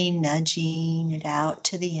 gently nudging it out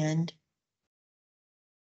to the end.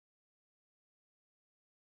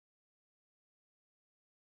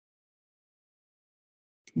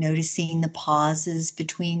 Noticing the pauses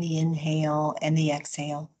between the inhale and the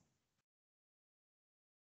exhale.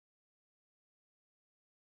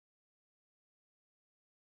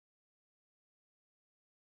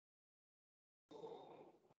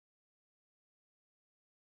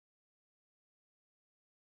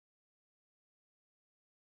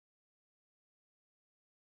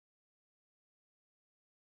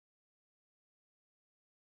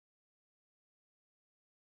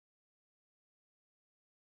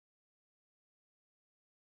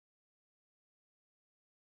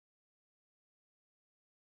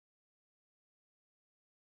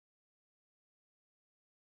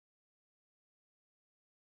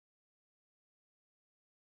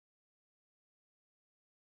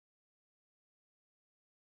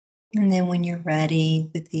 And then when you're ready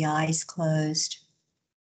with the eyes closed,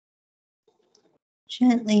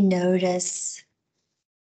 gently notice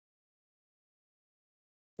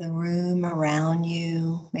the room around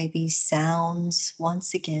you, maybe sounds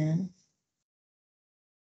once again.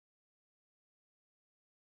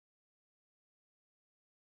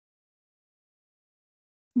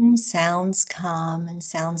 And sounds come and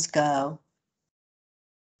sounds go,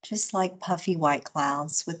 just like puffy white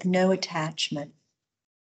clouds with no attachment.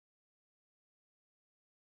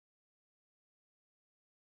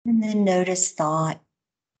 And then notice thought,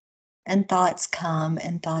 and thoughts come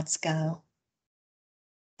and thoughts go.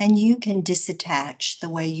 And you can disattach the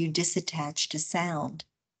way you disattach to sound.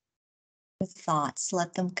 With thoughts,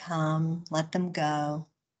 let them come, let them go,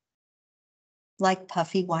 like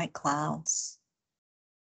puffy white clouds.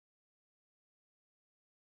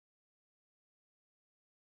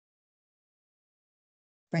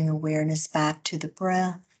 Bring awareness back to the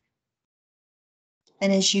breath.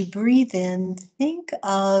 And as you breathe in, think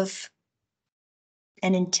of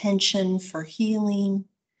an intention for healing,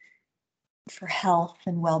 for health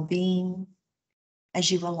and well-being, as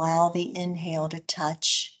you allow the inhale to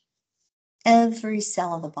touch every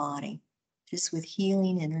cell of the body, just with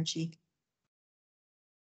healing energy.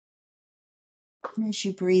 And as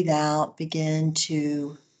you breathe out, begin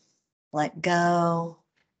to let go,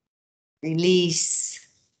 release.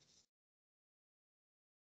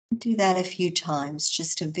 Do that a few times,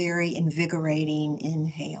 just a very invigorating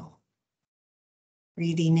inhale.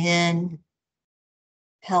 Breathing in,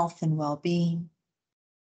 health and well-being.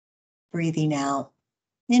 breathing out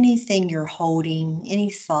anything you're holding, any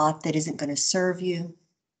thought that isn't going to serve you,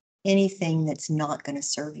 anything that's not going to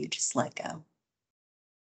serve you, just let go.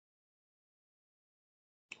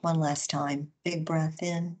 One last time. Big breath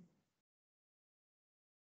in.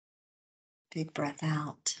 Big breath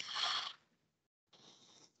out.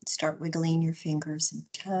 Start wiggling your fingers and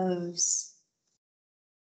toes.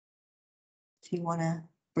 If you want to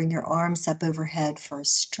bring your arms up overhead for a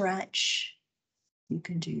stretch, you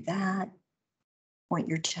can do that. Point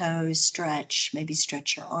your toes, stretch, maybe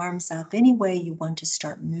stretch your arms up, any way you want to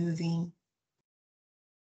start moving.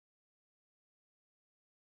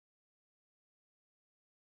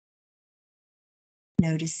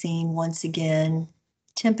 Noticing once again,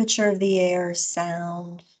 temperature of the air,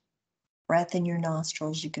 sound, breath in your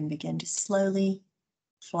nostrils. You can begin to slowly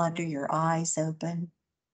flutter your eyes open.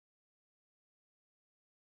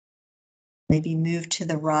 Maybe move to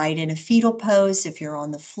the right in a fetal pose if you're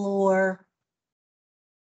on the floor.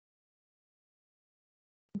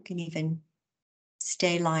 You can even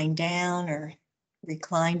stay lying down or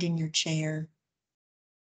reclined in your chair.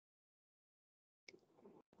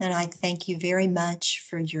 And I thank you very much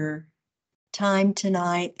for your time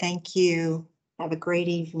tonight. Thank you. Have a great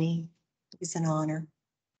evening. It was an honor.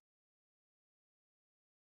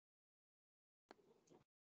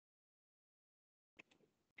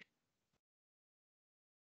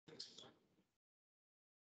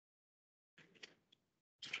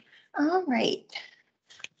 All right.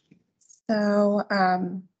 So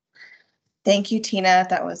thank you, Tina.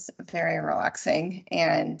 That was very relaxing,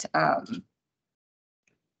 and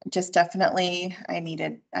just definitely I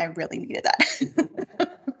really needed that.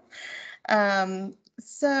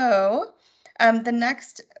 So the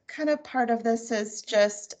next kind of part of this is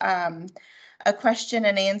just a question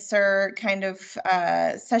and answer kind of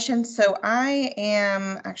session. So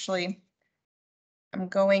I'm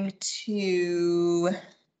going to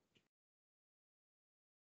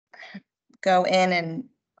go in and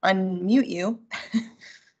unmute you.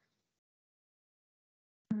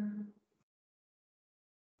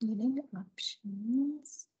 Meeting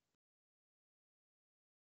options.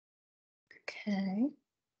 Okay.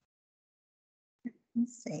 And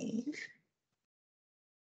save.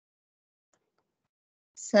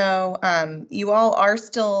 So you all are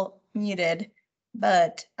still muted,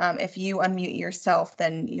 but if you unmute yourself,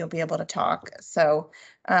 then you'll be able to talk. So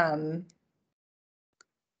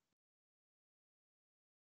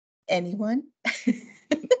anyone?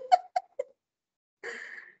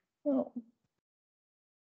 Oh.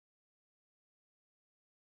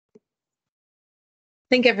 I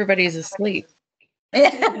think everybody's asleep.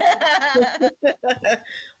 I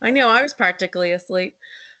I know, I was practically asleep.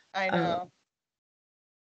 know.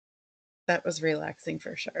 That was relaxing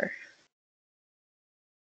for sure.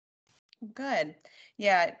 Good.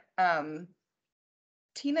 Yeah.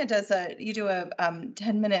 Tina you do a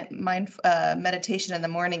 10-minute meditation in the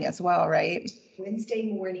morning as well, right?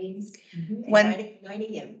 Wednesday mornings at 9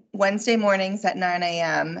 a.m. Wednesday mornings at 9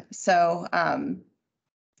 a.m. So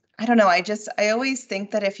I don't know. I always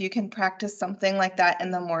think that if you can practice something like that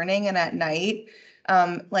in the morning and at night,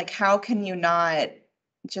 like how can you not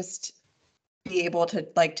just be able to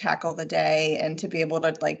like tackle the day and to be able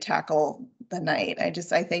to like tackle the night?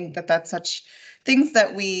 I think that that's such things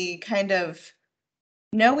that we kind of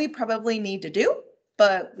know we probably need to do,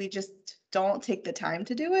 but we just don't take the time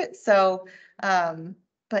to do it. So,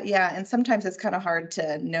 but yeah, and sometimes it's kind of hard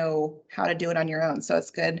to know how to do it on your own. So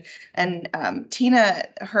it's good. And Tina,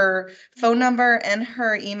 her phone number and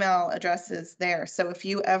her email address is there. So if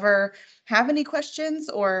you ever have any questions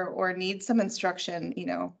or need some instruction,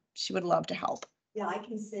 she would love to help. Yeah, I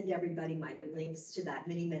can send everybody my links to that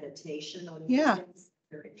mini meditation on Yeah. If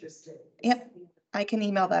they're interested. Yep. I can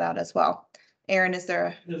email that out as well. Aaron,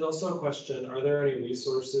 There's also a question, are there any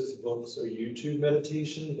resources, books, or YouTube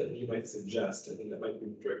meditation that you might suggest? I think that might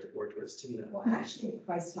be directed more towards Tina. Well, actually,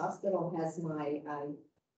 Christ Hospital has my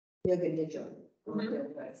yoga ninja on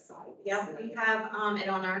their website. Yeah, we have it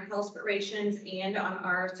on our Healthspirations and on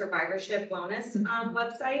our Survivorship Wellness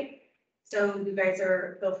website. So you guys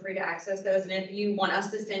feel free to access those. And if you want us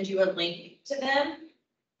to send you a link to them,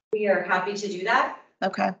 we are happy to do that.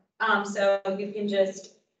 Okay. So you can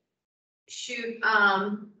just shoot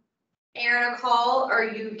Aaron a call, or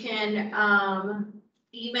you can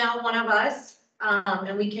email one of us,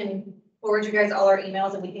 and we can forward you guys all our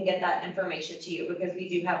emails and we can get that information to you, because we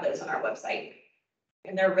do have those on our website.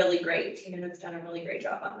 And they're really great. Tina has done a really great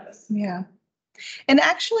job on those. Yeah. And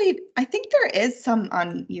actually, I think there is some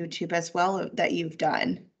on YouTube as well that you've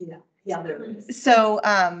done. Yeah, there is. So,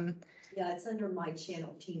 yeah, it's under my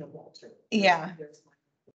channel, Tina Walter. Yeah.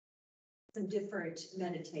 some different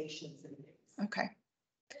meditations and things. Okay.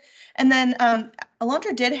 And then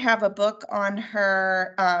Alondra did have a book on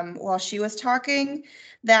her while she was talking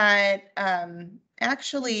that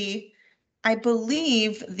actually, I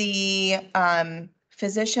believe the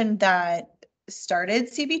physician that started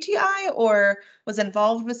CBTI or was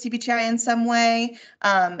involved with CBTI in some way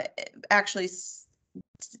actually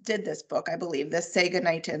did this book, I believe, this Say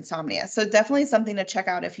Goodnight to Insomnia. So definitely something to check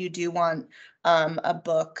out if you do want a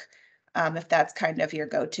book, if that's kind of your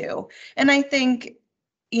go-to. And I think,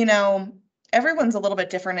 you know, everyone's a little bit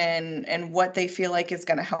different in what they feel like is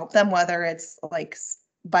going to help them, whether it's like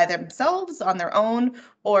by themselves on their own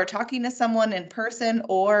or talking to someone in person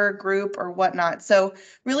or group or whatnot. So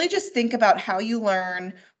really just think about how you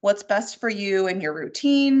learn, what's best for you in your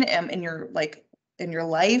routine and in your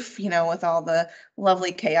life, you know, with all the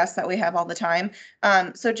lovely chaos that we have all the time.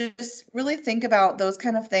 So just really think about those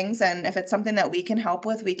kind of things. And if it's something that we can help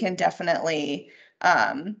with, we can definitely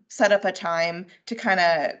set up a time to kind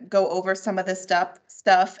of go over some of this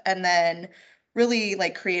stuff and then really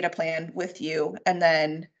like create a plan with you and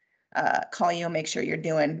then call you and make sure you're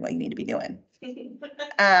doing what you need to be doing.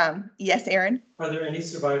 Yes, Erin? Are there any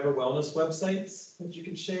survivor wellness websites that you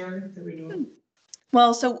can share that we know?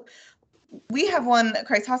 Well, so we have one at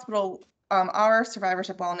Christ Hospital, our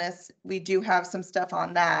Survivorship Wellness, we do have some stuff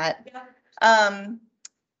on that.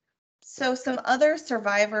 So some other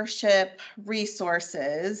survivorship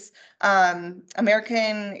resources,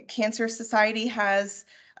 American Cancer Society has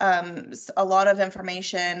a lot of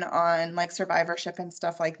information on like survivorship and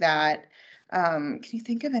stuff like that. Can you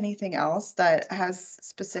think of anything else that has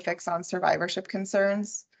specifics on survivorship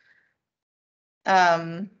concerns?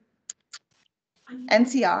 NCI?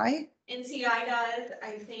 NCI does,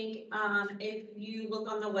 I think, if you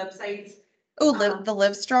look on the websites. Oh, the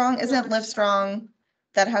Livestrong, isn't Livestrong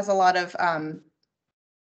that has a lot of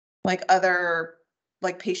like other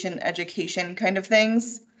like patient education kind of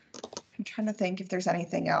things? I'm trying to think if there's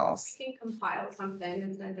anything else. You can compile something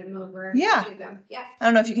and send them over. Yeah. To them. Yeah. I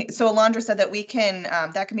don't know if you can. So Alondra said that we can,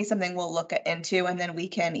 that can be something we'll look into and then we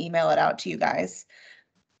can email it out to you guys.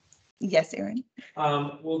 Yes, Erin?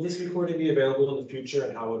 Will this recording be available in the future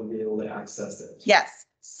and how would we be able to access it? Yes.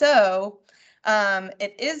 So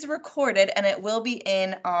it is recorded and it will be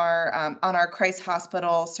in our on our Christ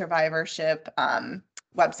Hospital survivorship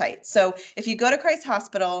website. So if you go to Christ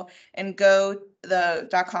Hospital and go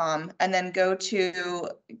 .com and then go to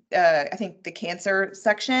I think the cancer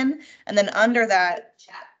section, and then under that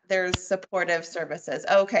there's supportive services.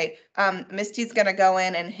 Okay, Misty's gonna go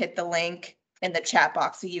in and hit the link in the chat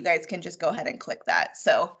box so you guys can just go ahead and click that.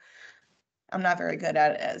 So I'm not very good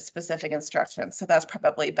at specific instructions, so that's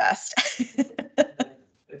probably best.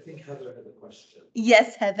 I think Heather had a question.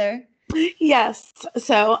 Yes, Heather. Yes.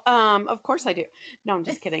 So, of course I do. No, I'm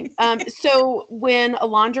just kidding. So when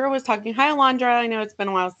Alondra was talking, hi, Alondra. I know it's been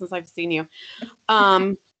a while since I've seen you.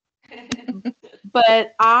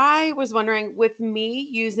 But I was wondering, with me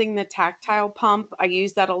using the tactile pump, I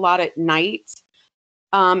use that a lot at night.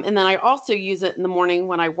 And then I also use it in the morning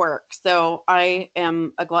when I work. So I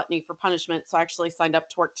am a gluttony for punishment. So I actually signed up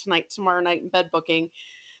to work tonight, tomorrow night in bed booking.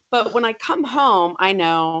 But when I come home, I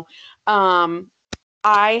know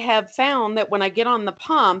I have found that when I get on the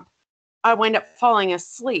pump, I wind up falling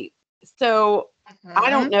asleep. So I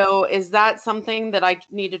don't know, is that something that I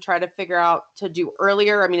need to try to figure out to do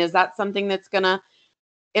earlier? I mean, is that something that's going to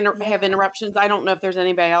have interruptions? I don't know if there's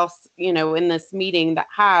anybody else, you know, in this meeting that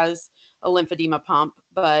has a lymphedema pump,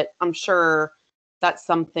 but I'm sure that's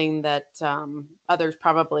something that others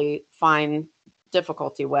probably find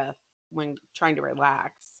difficulty with when trying to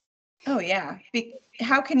relax. Oh yeah.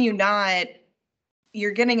 How can you not,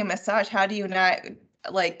 you're getting a massage, how do you not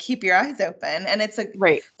like keep your eyes open? And it's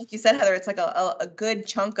right, like you said, Heather, it's like a good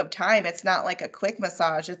chunk of time. It's not like a quick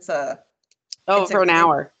massage. It's for an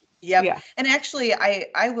hour. Yep. Yeah. And actually,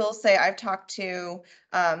 I will say I've talked to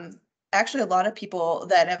actually a lot of people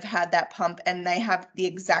that have had that pump and they have the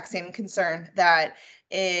exact same concern that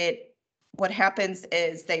what happens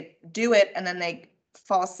is they do it and then they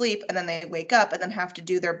fall asleep and then they wake up and then have to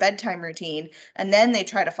do their bedtime routine and then they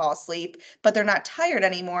try to fall asleep, but they're not tired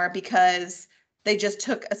anymore because they just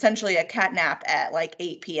took essentially a cat nap at like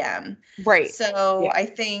 8 p.m. Right. So yeah. I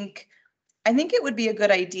think it would be a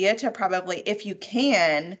good idea to probably, if you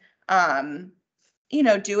can, you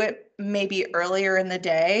know, do it maybe earlier in the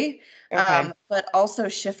day. Okay. But also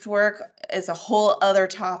shift work is a whole other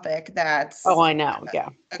topic that's. Oh, I know. Yeah.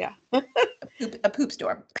 A poop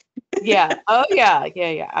storm. Yeah. Oh, yeah.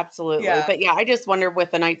 Absolutely. Yeah. But yeah, I just wonder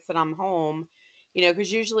with the nights that I'm home, you know,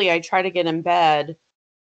 because usually I try to get in bed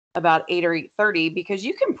about 8 or 8:30 because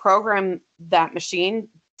you can program that machine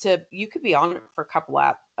you could be on it for a couple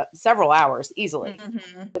of several hours easily,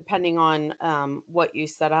 depending on what you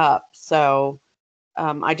set up. So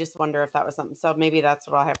I just wonder if that was something. So maybe that's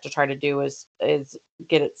what I'll have to try to do is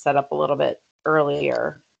get it set up a little bit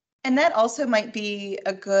earlier. And that also might be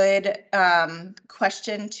a good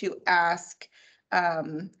question to ask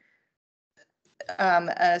a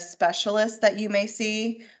specialist that you may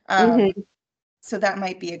see. So that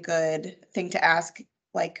might be a good thing to ask,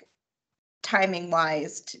 like timing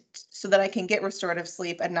wise, so that I can get restorative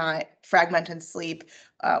sleep and not fragmented sleep.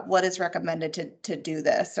 What is recommended to do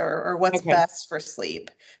this, or what's best for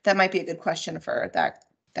sleep? That might be a good question for that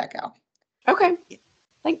gal. Okay,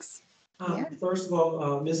 thanks. First of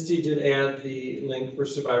all, Misty did add the link for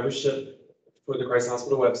survivorship for the Christ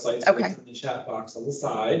Hospital website. So it's in the chat box on the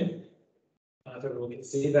side. If everyone can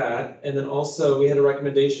see that. And then also we had a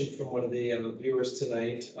recommendation from one of the viewers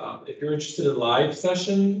tonight. If you're interested in live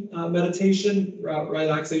session meditation,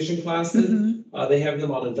 relaxation classes, they have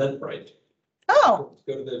them on Eventbrite. Oh.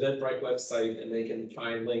 Go to the Eventbrite website and they can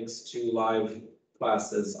find links to live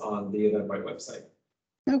classes on the Eventbrite website.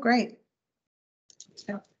 Oh, great.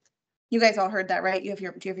 So, you guys all heard that, right? Do you have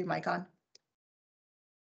your mic on?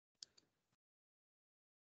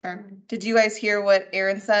 Or did you guys hear what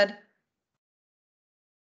Erin said?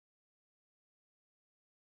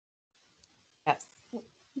 Yes.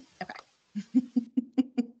 Okay.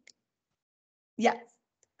 Yes.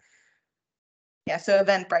 Yeah, so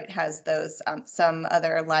Eventbrite has those, some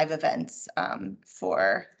other live events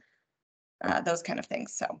for those kind of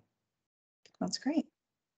things. So that's great.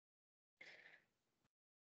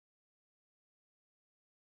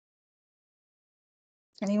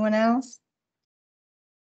 Anyone else?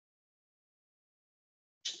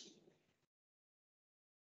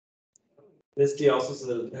 Misty also says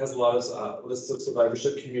it has a lot of lists of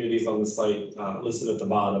survivorship communities on the site listed at the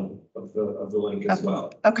bottom of the link as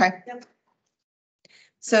well. Okay. Yep.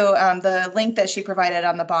 So the link that she provided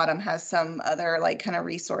on the bottom has some other like kind of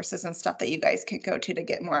resources and stuff that you guys can go to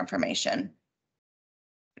get more information.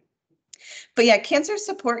 But yeah, cancer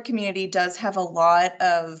support community does have a lot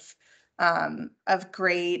of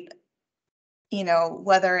great, you know,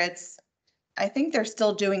 whether it's, I think they're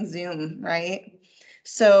still doing Zoom, right?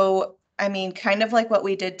 So, I mean, kind of like what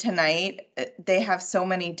we did tonight, they have so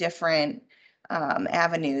many different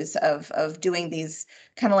avenues of doing these,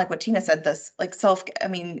 kind of like what Tina said, this like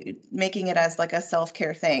making it as like a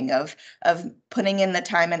self-care thing of putting in the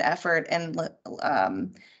time and effort and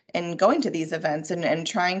going to these events and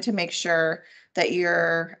trying to make sure that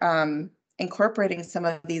you're incorporating some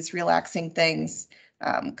of these relaxing things,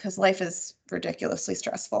 because life is ridiculously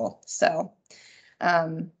stressful. So,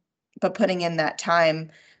 but putting in that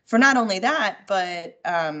time for not only that, but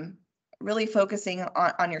really focusing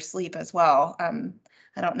on your sleep as well.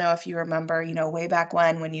 I don't know if you remember, you know, way back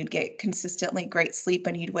when you'd get consistently great sleep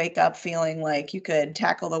and you'd wake up feeling like you could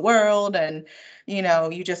tackle the world and, you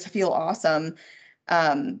know, you just feel awesome.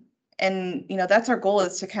 And, you know, that's our goal,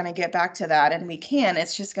 is to kind of get back to that. And we can,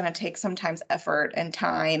 it's just going to take sometimes effort and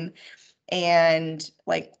time and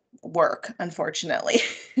like work, unfortunately.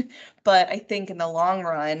 But I think in the long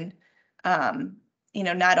run, you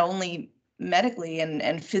know, not only medically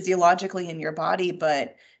and physiologically in your body,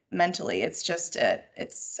 but mentally, it's just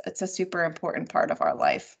it's a super important part of our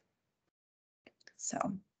life. So,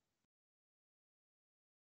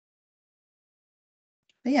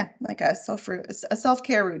 but yeah, like a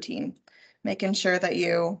self-care routine, making sure that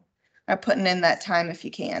you are putting in that time if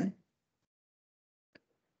you can.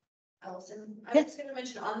 Allison, I was going to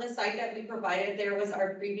mention on the site that we provided, there was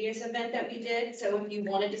our previous event that we did. So if you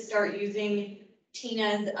wanted to start using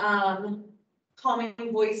Tina's calming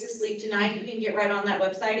voice to sleep tonight, you can get right on that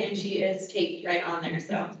website, and she is taped right on there.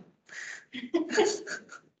 So is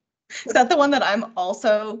that the one that I'm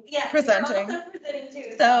also presenting? You're also presenting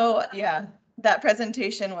too. So yeah, that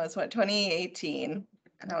presentation was what, 2018,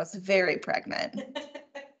 and I was very pregnant.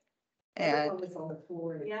 And was on the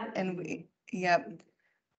floor. Yeah. And we, yep.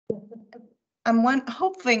 I'm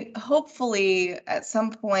hopefully at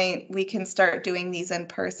some point we can start doing these in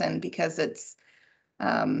person, because it's,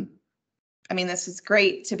 I mean, this is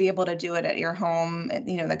great to be able to do it at your home,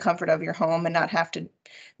 you know, the comfort of your home, and not have to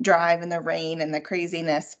drive in the rain and the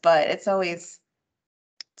craziness, but it's always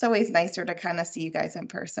nicer to kind of see you guys in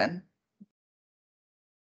person.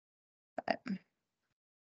 But.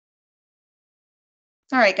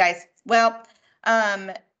 All right, guys. Well,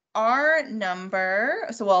 Erin's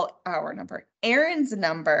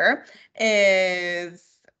number is,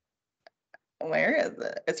 where is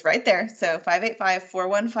it? It's right there. So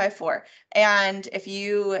 585-4154. And if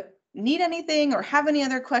you need anything or have any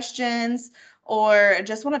other questions, or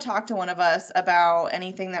just want to talk to one of us about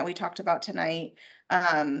anything that we talked about tonight,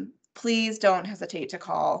 please don't hesitate to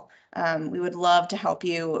call. We would love to help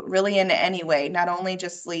you really in any way, not only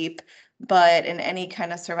just sleep, but in any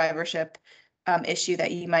kind of survivorship issue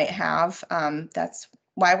that you might have. That's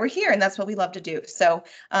why we're here, and that's what we love to do. So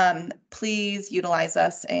please utilize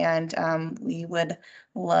us, and we would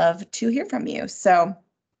love to hear from you. So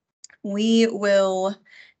we will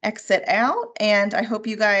exit out, and I hope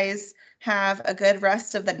you guys have a good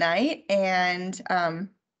rest of the night, and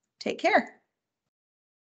take care.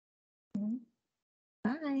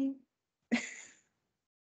 Bye.